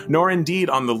soundtrack, nor indeed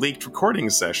on the leaked recording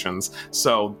sessions.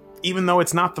 So even though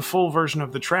it's not the full version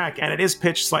of the track, and it is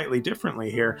pitched slightly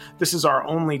differently here, this is our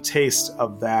only taste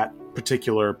of that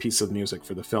particular piece of music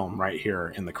for the film right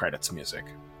here in the credits music.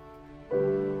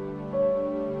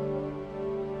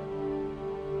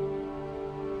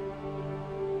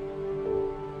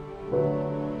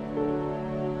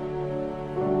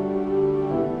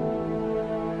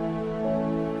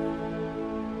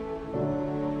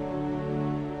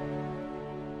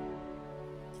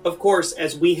 Of course,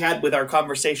 as we had with our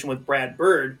conversation with Brad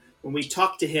Bird, when we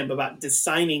talked to him about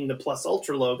designing the Plus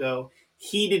Ultra logo,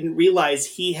 he didn't realize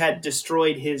he had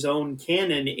destroyed his own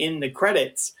canon in the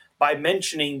credits by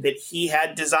mentioning that he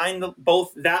had designed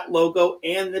both that logo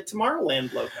and the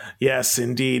Tomorrowland logo. Yes,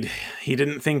 indeed. He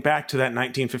didn't think back to that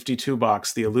 1952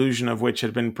 box, the illusion of which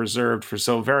had been preserved for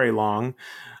so very long.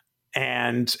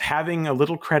 And having a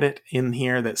little credit in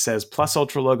here that says Plus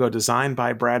Ultra logo designed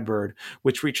by Brad Bird,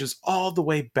 which reaches all the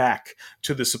way back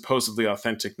to the supposedly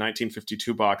authentic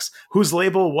 1952 box, whose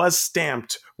label was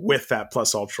stamped with that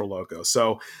Plus Ultra logo.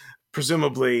 So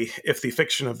presumably, if the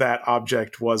fiction of that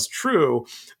object was true,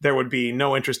 there would be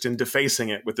no interest in defacing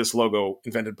it with this logo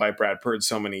invented by Brad Bird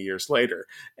so many years later.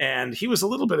 And he was a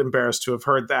little bit embarrassed to have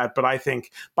heard that, but I think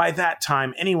by that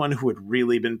time, anyone who had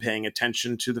really been paying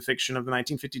attention to the fiction of the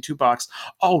 1952 box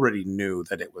already knew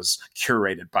that it was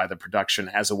curated by the production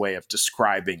as a way of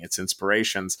describing its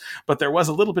inspirations. But there was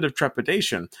a little bit of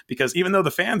trepidation, because even though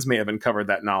the fans may have uncovered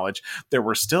that knowledge, there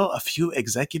were still a few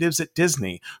executives at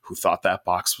Disney who thought that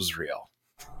box was real.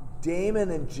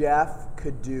 Damon and Jeff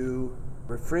could do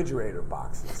refrigerator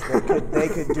boxes. They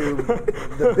could do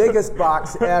the biggest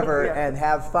box ever and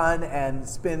have fun and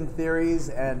spin theories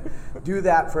and do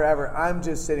that forever. I'm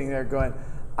just sitting there going,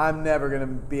 I'm never going to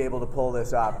be able to pull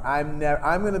this off. I'm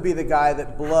going to be the guy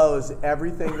that blows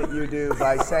everything that you do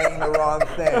by saying the wrong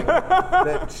thing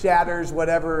that shatters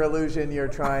whatever illusion you're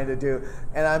trying to do.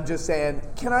 And I'm just saying,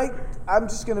 I'm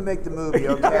just going to make the movie,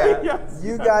 okay? Yes.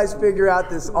 You guys figure out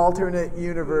this alternate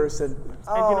universe and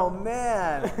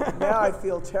man, now I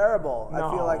feel terrible. No,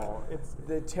 I feel like it's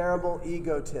the terrible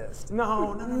egotist.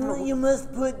 No. You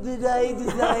must put that I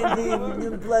designed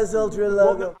the Plus Ultra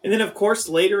logo. And then, of course,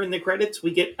 later in the credits,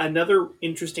 we get another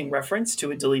interesting reference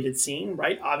to a deleted scene,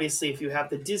 right? Obviously, if you have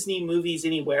the Disney Movies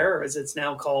Anywhere, or as it's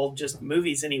now called, just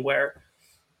Movies Anywhere,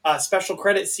 special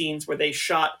credit scenes where they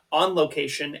shot on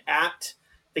location at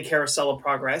the Carousel of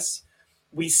Progress,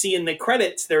 we see in the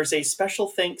credits there's a special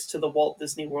thanks to the Walt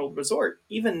Disney World Resort,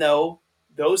 even though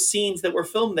those scenes that were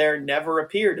filmed there never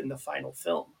appeared in the final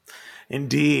film.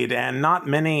 Indeed, and not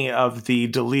many of the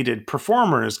deleted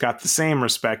performers got the same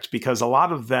respect, because a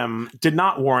lot of them did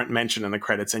not warrant mention in the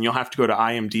credits, and you'll have to go to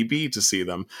IMDb to see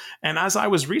them. And as I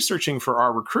was researching for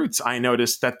our recruits, I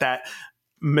noticed that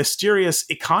mysterious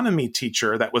economy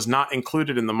teacher that was not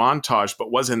included in the montage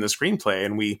but was in the screenplay,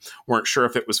 and we weren't sure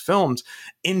if it was filmed,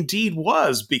 indeed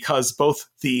was, because both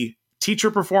the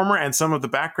teacher performer and some of the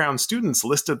background students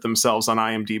listed themselves on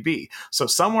IMDb. So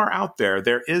somewhere out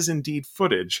there is indeed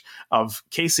footage of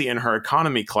Casey in her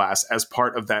economy class as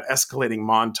part of that escalating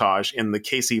montage in the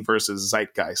Casey versus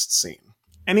Zeitgeist scene.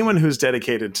 Anyone who's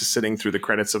dedicated to sitting through the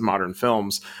credits of modern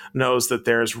films knows that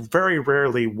there's very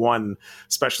rarely one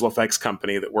special effects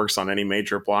company that works on any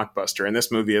major blockbuster, and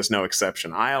this movie is no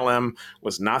exception. ILM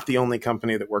was not the only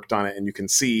company that worked on it, and you can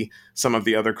see some of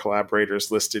the other collaborators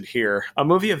listed here. A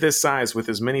movie of this size, with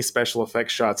as many special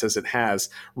effects shots as it has,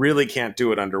 really can't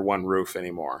do it under one roof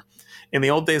anymore. In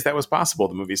the old days, that was possible.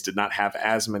 The movies did not have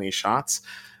as many shots.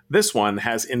 This one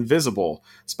has invisible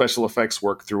special effects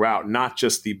work throughout, not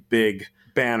just the big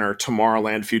banner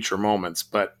Tomorrowland Future Moments,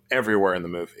 but everywhere in the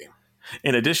movie.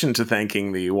 In addition to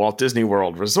thanking the Walt Disney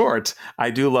World Resort,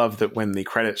 I do love that when the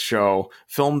credits show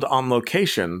filmed on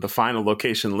location, the final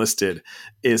location listed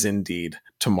is indeed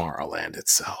Tomorrowland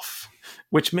itself.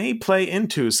 which may play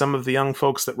into some of the young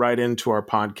folks that write into our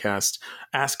podcast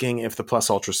asking if the Plus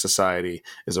Ultra Society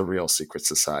is a real secret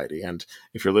society. And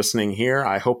if you're listening here,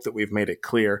 I hope that we've made it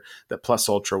clear that Plus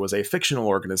Ultra was a fictional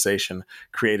organization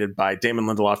created by Damon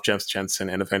Lindelof, Jeff Jensen,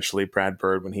 and eventually Brad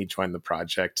Bird when he joined the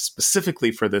project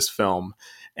specifically for this film.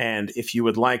 And if you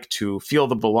would like to feel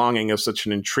the belonging of such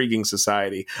an intriguing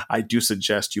society, I do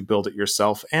suggest you build it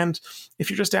yourself. And if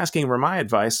you're just asking for my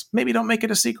advice, maybe don't make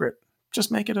it a secret. Just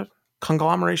make it a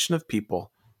conglomeration of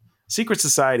people. Secret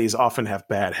societies often have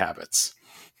bad habits.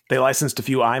 They licensed a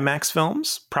few IMAX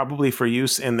films, probably for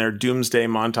use in their doomsday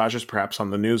montages, perhaps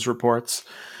on the news reports.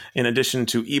 In addition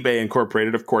to eBay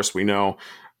Incorporated, of course, we know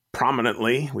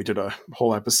prominently, we did a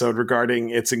whole episode regarding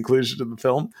its inclusion in the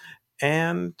film,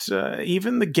 and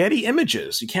even the Getty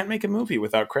Images. You can't make a movie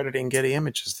without crediting Getty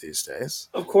Images these days.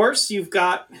 Of course, you've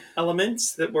got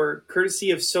elements that were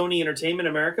courtesy of Sony Entertainment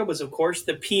America, was of course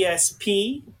the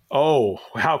PSP. Oh,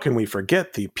 how can we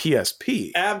forget the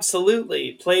PSP?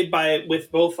 Absolutely. Played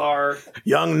with both our...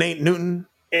 young Nate Newton.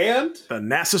 And? The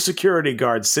NASA security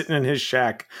guard sitting in his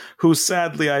shack, who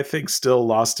sadly, I think, still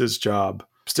lost his job.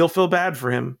 Still feel bad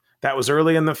for him. That was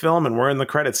early in the film, and we're in the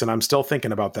credits, and I'm still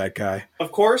thinking about that guy.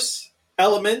 Of course,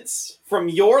 elements from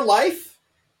your life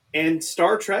and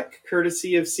Star Trek,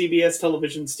 courtesy of CBS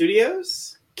Television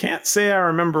Studios. Can't say I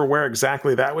remember where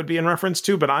exactly that would be in reference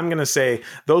to, but I'm going to say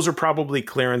those are probably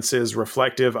clearances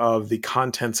reflective of the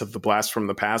contents of the Blast from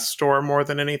the Past store more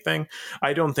than anything.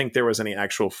 I don't think there was any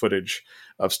actual footage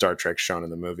of Star Trek shown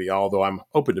in the movie, although I'm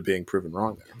open to being proven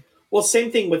wrong there. Well,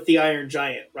 same thing with the Iron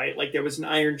Giant, right? Like there was an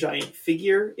Iron Giant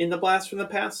figure in the Blast from the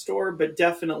Past store, but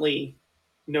definitely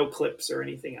no clips or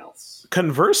anything else.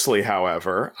 Conversely,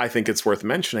 however, I think it's worth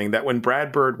mentioning that when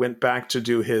Brad Bird went back to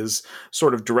do his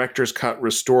sort of director's cut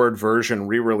restored version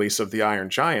re-release of the Iron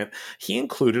Giant, he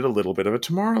included a little bit of a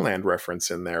Tomorrowland reference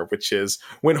in there, which is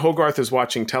when Hogarth is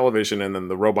watching television and then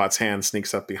the robot's hand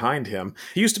sneaks up behind him.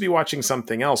 He used to be watching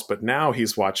something else, but now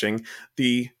he's watching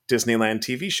the Disneyland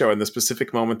TV show, and the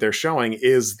specific moment they're showing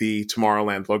is the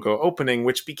Tomorrowland logo opening,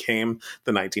 which became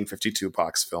the 1952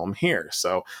 box film here.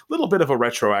 So a little bit of a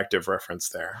retroactive reference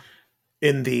there.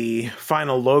 In the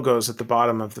final logos at the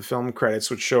bottom of the film credits,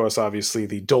 which show us obviously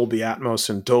the Dolby Atmos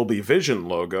and Dolby Vision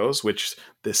logos, which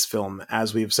this film,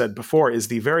 as we've said before, is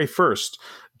the very first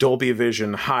Dolby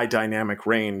Vision high dynamic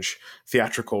range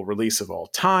theatrical release of all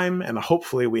time, and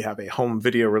hopefully we have a home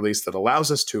video release that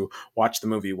allows us to watch the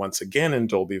movie once again in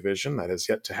Dolby Vision. That is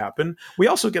yet to happen. We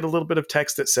also get a little bit of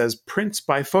text that says prints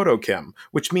by Photochem,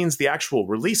 which means the actual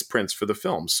release prints for the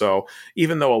film. So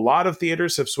even though a lot of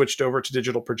theaters have switched over to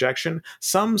digital projection,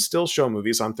 some still show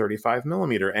movies on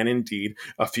 35mm, and indeed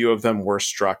a few of them were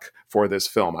struck for this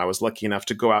film. I was lucky enough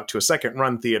to go out to a second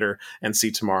run theater and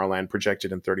see Tomorrowland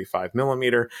projected in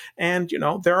 35mm. And, you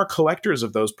know, there are collectors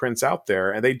of those prints out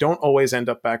there, and they don't always end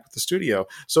up back with the studio.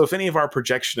 So if any of our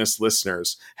projectionist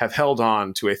listeners have held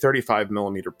on to a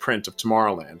 35mm print of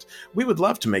Tomorrowland, we would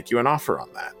love to make you an offer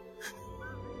on that.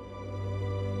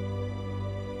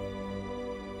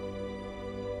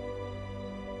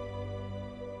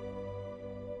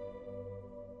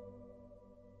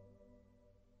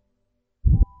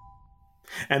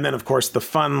 And then, of course, the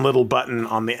fun little button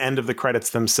on the end of the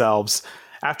credits themselves.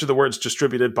 After the words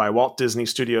distributed by Walt Disney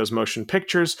Studios Motion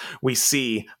Pictures, we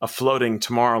see a floating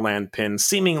Tomorrowland pin,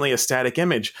 seemingly a static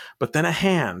image, but then a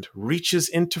hand reaches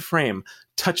into frame,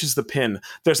 touches the pin,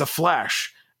 there's a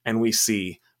flash, and we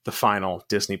see the final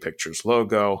Disney Pictures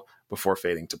logo before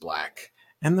fading to black.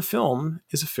 And the film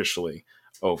is officially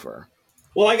over.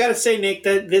 Well, I gotta say, Nick,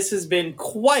 that this has been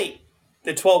quite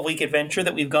the 12-week adventure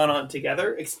that we've gone on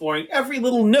together, exploring every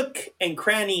little nook and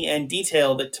cranny and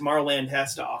detail that Tomorrowland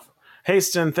has to offer.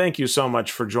 Hasten, thank you so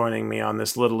much for joining me on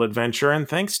this little adventure, and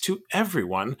thanks to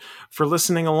everyone for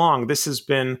listening along. This has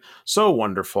been so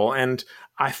wonderful, and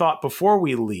I thought before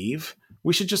we leave,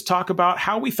 we should just talk about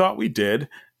how we thought we did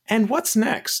and what's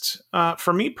next.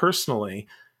 For me personally,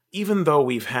 even though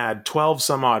we've had 12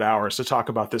 some odd hours to talk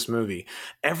about this movie,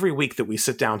 every week that we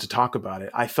sit down to talk about it,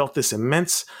 I felt this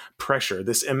immense pressure,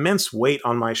 this immense weight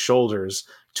on my shoulders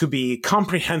to be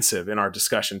comprehensive in our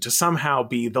discussion, to somehow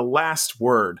be the last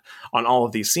word on all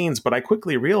of these scenes. But I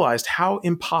quickly realized how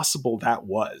impossible that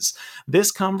was.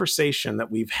 This conversation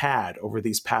that we've had over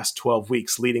these past 12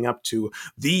 weeks leading up to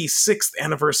the 6th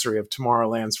anniversary of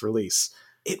Tomorrowland's release,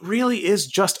 it really is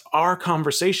just our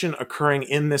conversation occurring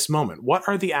in this moment. What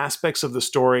are the aspects of the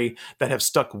story that have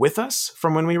stuck with us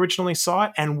from when we originally saw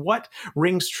it, and what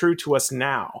rings true to us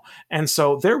now? And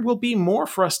so there will be more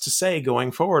for us to say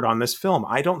going forward on this film.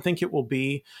 I don't think it will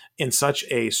be in such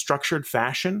a structured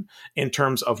fashion in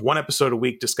terms of one episode a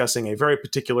week discussing a very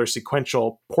particular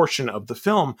sequential portion of the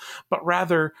film, but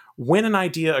rather when an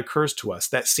idea occurs to us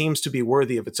that seems to be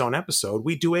worthy of its own episode,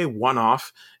 we do a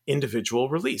one-off individual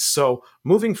release. So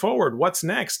moving forward, what's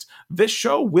next? This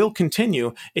show will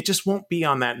continue. It just won't be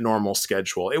on that normal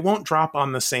schedule. It won't drop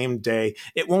on the same day.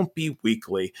 It won't be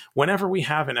weekly. Whenever we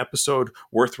have an episode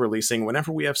worth releasing,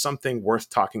 whenever we have something worth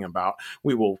talking about,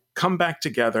 we will come back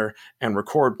together and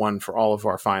record one for all of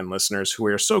our fine listeners who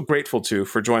we are so grateful to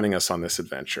for joining us on this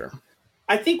adventure.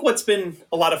 I think what's been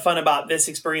a lot of fun about this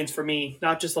experience for me,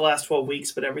 not just the last 12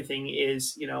 weeks, but everything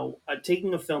is,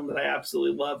 taking a film that I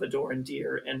absolutely love, adore, and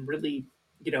dear, and really,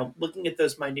 looking at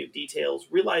those minute details,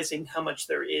 realizing how much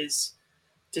there is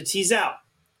to tease out.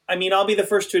 I mean, I'll be the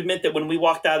first to admit that when we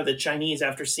walked out of the Chinese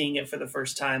after seeing it for the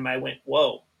first time, I went,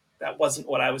 whoa, that wasn't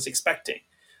what I was expecting.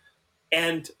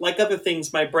 And like other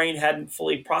things, my brain hadn't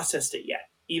fully processed it yet,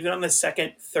 even on the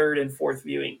second, third, and fourth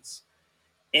viewings.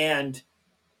 And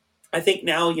I think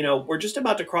now, we're just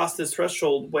about to cross this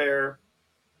threshold where,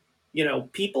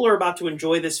 people are about to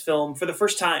enjoy this film for the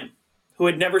first time who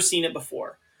had never seen it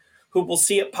before, who will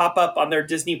see it pop up on their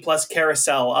Disney Plus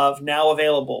carousel of now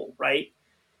available, right?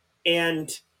 And,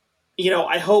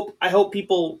 I hope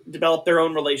people develop their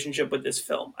own relationship with this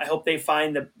film. I hope they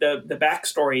find the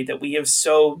backstory that we have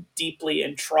so deeply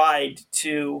and tried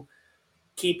to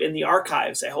keep in the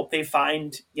archives. I hope they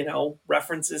find,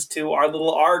 references to our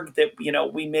little ARG that,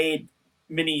 we made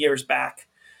many years back.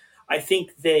 I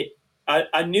think that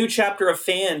a new chapter of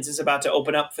fans is about to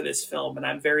open up for this film, and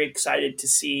I'm very excited to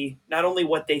see not only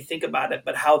what they think about it,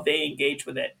 but how they engage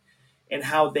with it and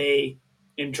how they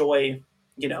enjoy,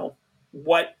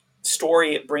 what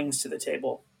story it brings to the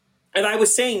table. And I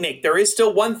was saying, Nick, there is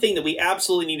still one thing that we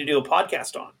absolutely need to do a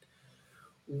podcast on.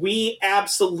 We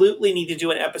absolutely need to do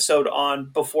an episode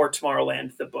on Before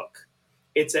Tomorrowland, the book.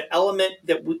 It's an element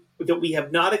that we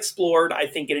have not explored, I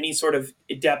think, in any sort of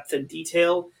depth and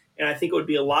detail. And I think it would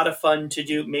be a lot of fun to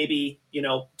do maybe,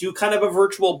 do kind of a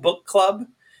virtual book club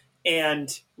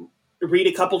and read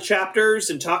a couple chapters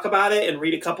and talk about it and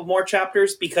read a couple more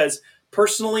chapters, because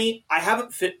personally, I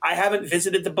haven't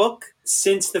visited the book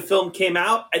since the film came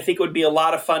out. I think it would be a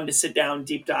lot of fun to sit down,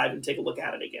 deep dive, and take a look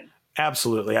at it again.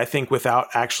 Absolutely. I think without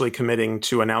actually committing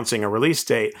to announcing a release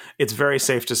date, it's very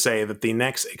safe to say that the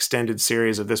next extended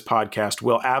series of this podcast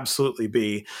will absolutely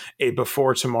be a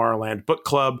Before Tomorrowland book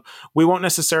club. We won't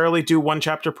necessarily do one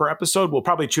chapter per episode. We'll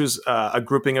probably choose a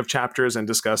grouping of chapters and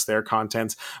discuss their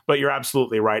contents. But you're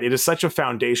absolutely right. It is such a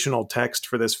foundational text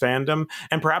for this fandom,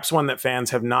 and perhaps one that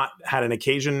fans have not had an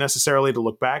occasion necessarily to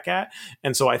look back at.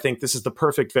 And so I think this is the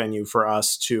perfect venue for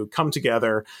us to come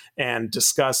together and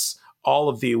discuss all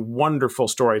of the wonderful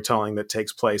storytelling that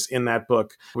takes place in that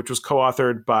book, which was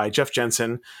co-authored by Jeff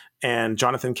Jensen and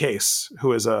Jonathan Case,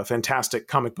 who is a fantastic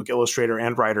comic book illustrator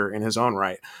and writer in his own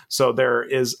right. So there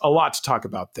is a lot to talk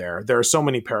about there. There are so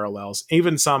many parallels,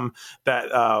 even some that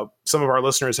some of our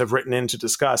listeners have written in to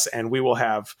discuss, and we will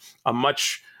have a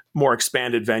much more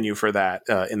expanded venue for that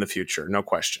in the future, no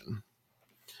question.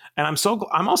 And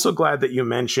I'm also glad that you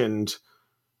mentioned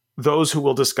those who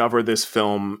will discover this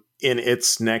film in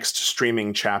its next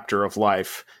streaming chapter of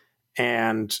life.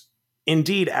 And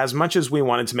indeed, as much as we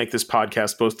wanted to make this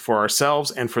podcast both for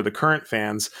ourselves and for the current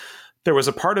fans, there was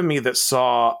a part of me that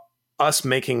saw us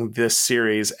making this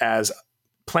series as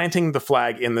planting the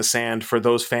flag in the sand for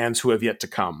those fans who have yet to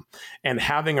come, and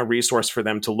having a resource for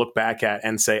them to look back at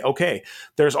and say, okay,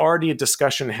 there's already a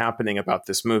discussion happening about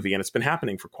this movie, and it's been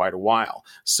happening for quite a while.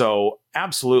 So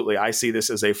absolutely, I see this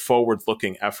as a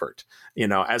forward-looking effort.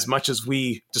 As much as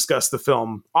we discuss the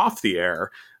film off the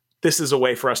air, this is a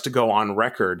way for us to go on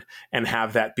record and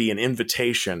have that be an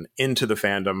invitation into the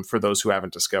fandom for those who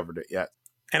haven't discovered it yet.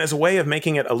 And as a way of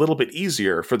making it a little bit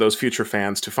easier for those future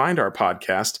fans to find our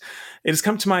podcast, it has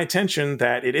come to my attention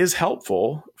that it is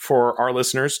helpful for our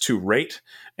listeners to rate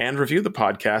and review the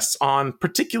podcasts on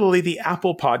particularly the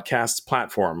Apple Podcasts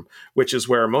platform, which is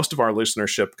where most of our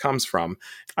listenership comes from.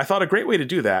 I thought a great way to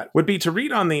do that would be to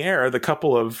read on the air the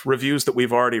couple of reviews that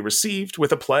we've already received,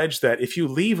 with a pledge that if you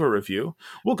leave a review,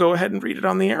 we'll go ahead and read it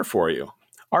on the air for you.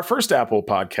 Our first Apple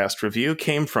Podcast review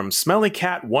came from Smelly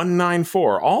Cat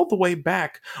 194 all the way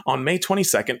back on May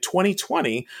 22nd,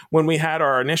 2020, when we had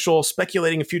our initial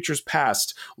Speculating Futures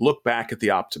Past look back at The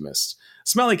Optimist.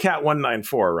 Smelly Cat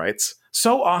 194 writes,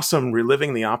 So awesome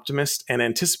reliving the optimist and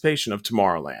anticipation of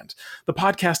Tomorrowland. The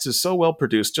podcast is so well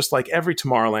produced, just like every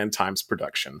Tomorrowland Times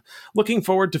production. Looking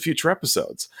forward to future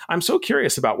episodes. I'm so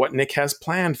curious about what Nick has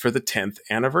planned for the 10th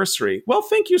anniversary. Well,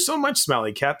 thank you so much,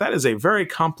 Smelly Cat. That is a very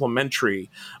complimentary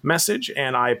message,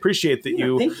 and I appreciate that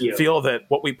you feel that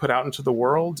what we put out into the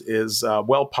world is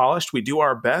well polished. We do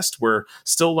our best. We're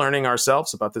still learning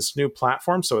ourselves about this new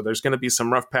platform, so there's going to be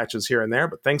some rough patches here and there,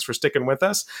 but thanks for sticking with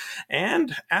us.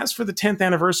 And as for the 10th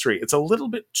anniversary, it's a little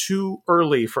bit too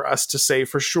early for us to say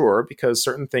for sure because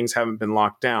certain things haven't been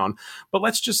locked down. But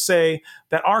let's just say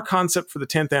that our concept for the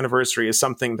 10th anniversary is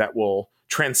something that will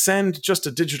transcend just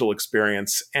a digital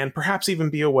experience and perhaps even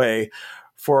be a way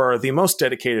for the most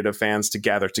dedicated of fans to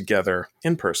gather together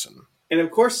in person. And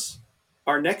of course,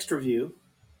 our next review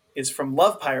is from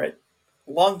Love Pirate,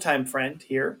 longtime friend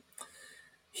here.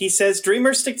 He says,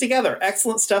 Dreamers stick together.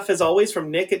 Excellent stuff as always from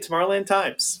Nick at Tomorrowland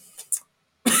Times.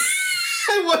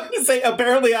 I wanted to say,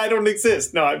 apparently I don't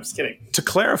exist. No, I'm just kidding. To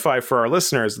clarify for our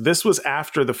listeners, this was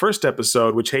after the first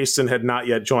episode, which Haston had not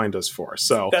yet joined us for.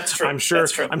 So that's true. I'm sure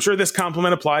this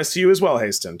compliment applies to you as well,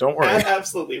 Haston. Don't worry.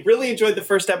 Absolutely. Really enjoyed the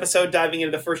first episode, diving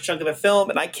into the first chunk of the film,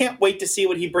 and I can't wait to see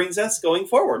what he brings us going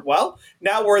forward. Well,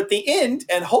 now we're at the end,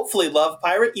 and hopefully, Love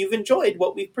Pirate, you've enjoyed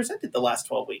what we've presented the last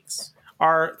 12 weeks.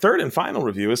 Our third and final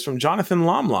review is from Jonathan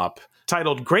Lomlop,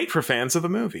 titled Great for Fans of the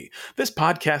Movie. This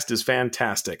podcast is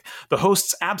fantastic. The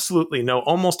hosts absolutely know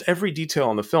almost every detail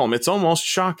in the film. It's almost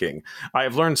shocking. I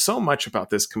have learned so much about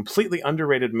this completely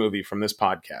underrated movie from this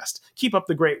podcast. Keep up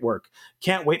the great work.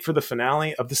 Can't wait for the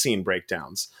finale of the scene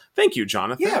breakdowns. Thank you,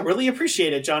 Jonathan. Yeah, really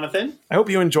appreciate it, Jonathan. I hope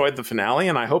you enjoyed the finale,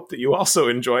 and I hope that you also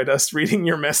enjoyed us reading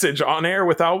your message on air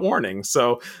without warning.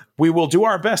 So we will do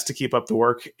our best to keep up the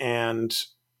work, and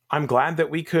I'm glad that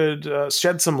we could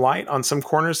shed some light on some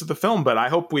corners of the film, but I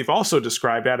hope we've also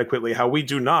described adequately how we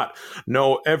do not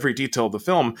know every detail of the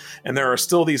film, and there are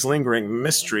still these lingering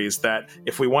mysteries that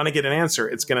if we want to get an answer,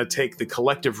 it's going to take the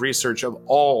collective research of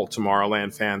all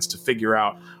Tomorrowland fans to figure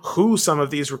out who some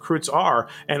of these recruits are,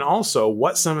 and also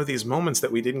what some of these moments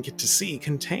that we didn't get to see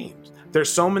contained.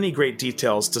 There's so many great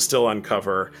details to still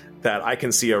uncover that I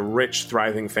can see a rich,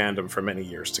 thriving fandom for many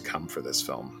years to come for this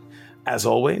film. As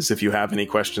always, if you have any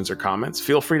questions or comments,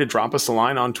 feel free to drop us a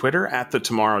line on Twitter at The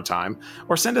Tomorrow Time,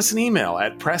 or send us an email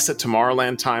at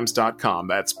press@tomorrowlandtimes.com.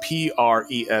 That's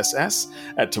PRESS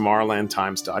at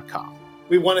tomorrowlandtimes.com.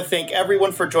 We want to thank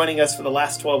everyone for joining us for the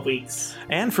last 12 weeks.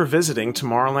 And for visiting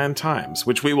Tomorrowland Times,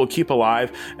 which we will keep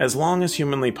alive as long as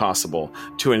humanly possible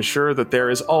to ensure that there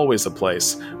is always a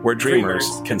place where dreamers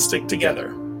can stick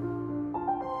together.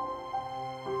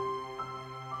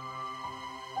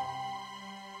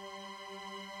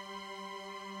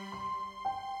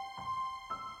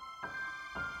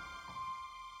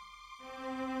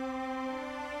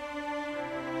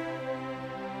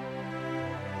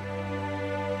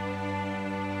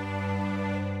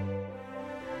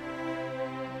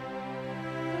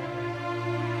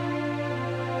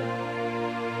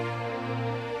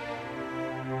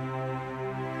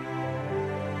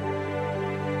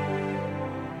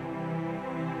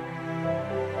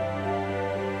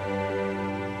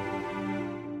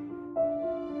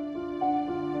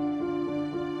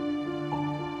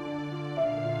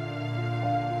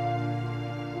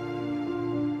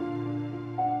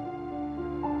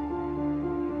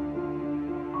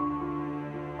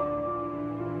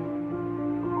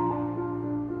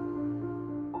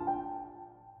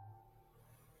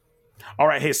 All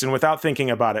right, Haston, without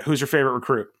thinking about it, who's your favorite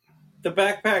recruit? The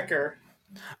backpacker.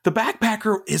 The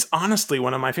backpacker is honestly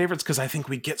one of my favorites because I think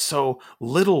we get so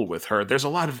little with her. There's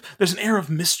an air of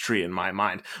mystery in my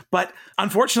mind. But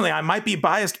unfortunately, I might be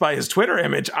biased by his Twitter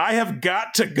image. I have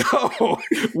got to go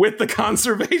with the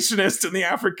conservationist in the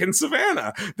African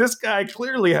savannah. This guy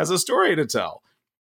clearly has a story to tell.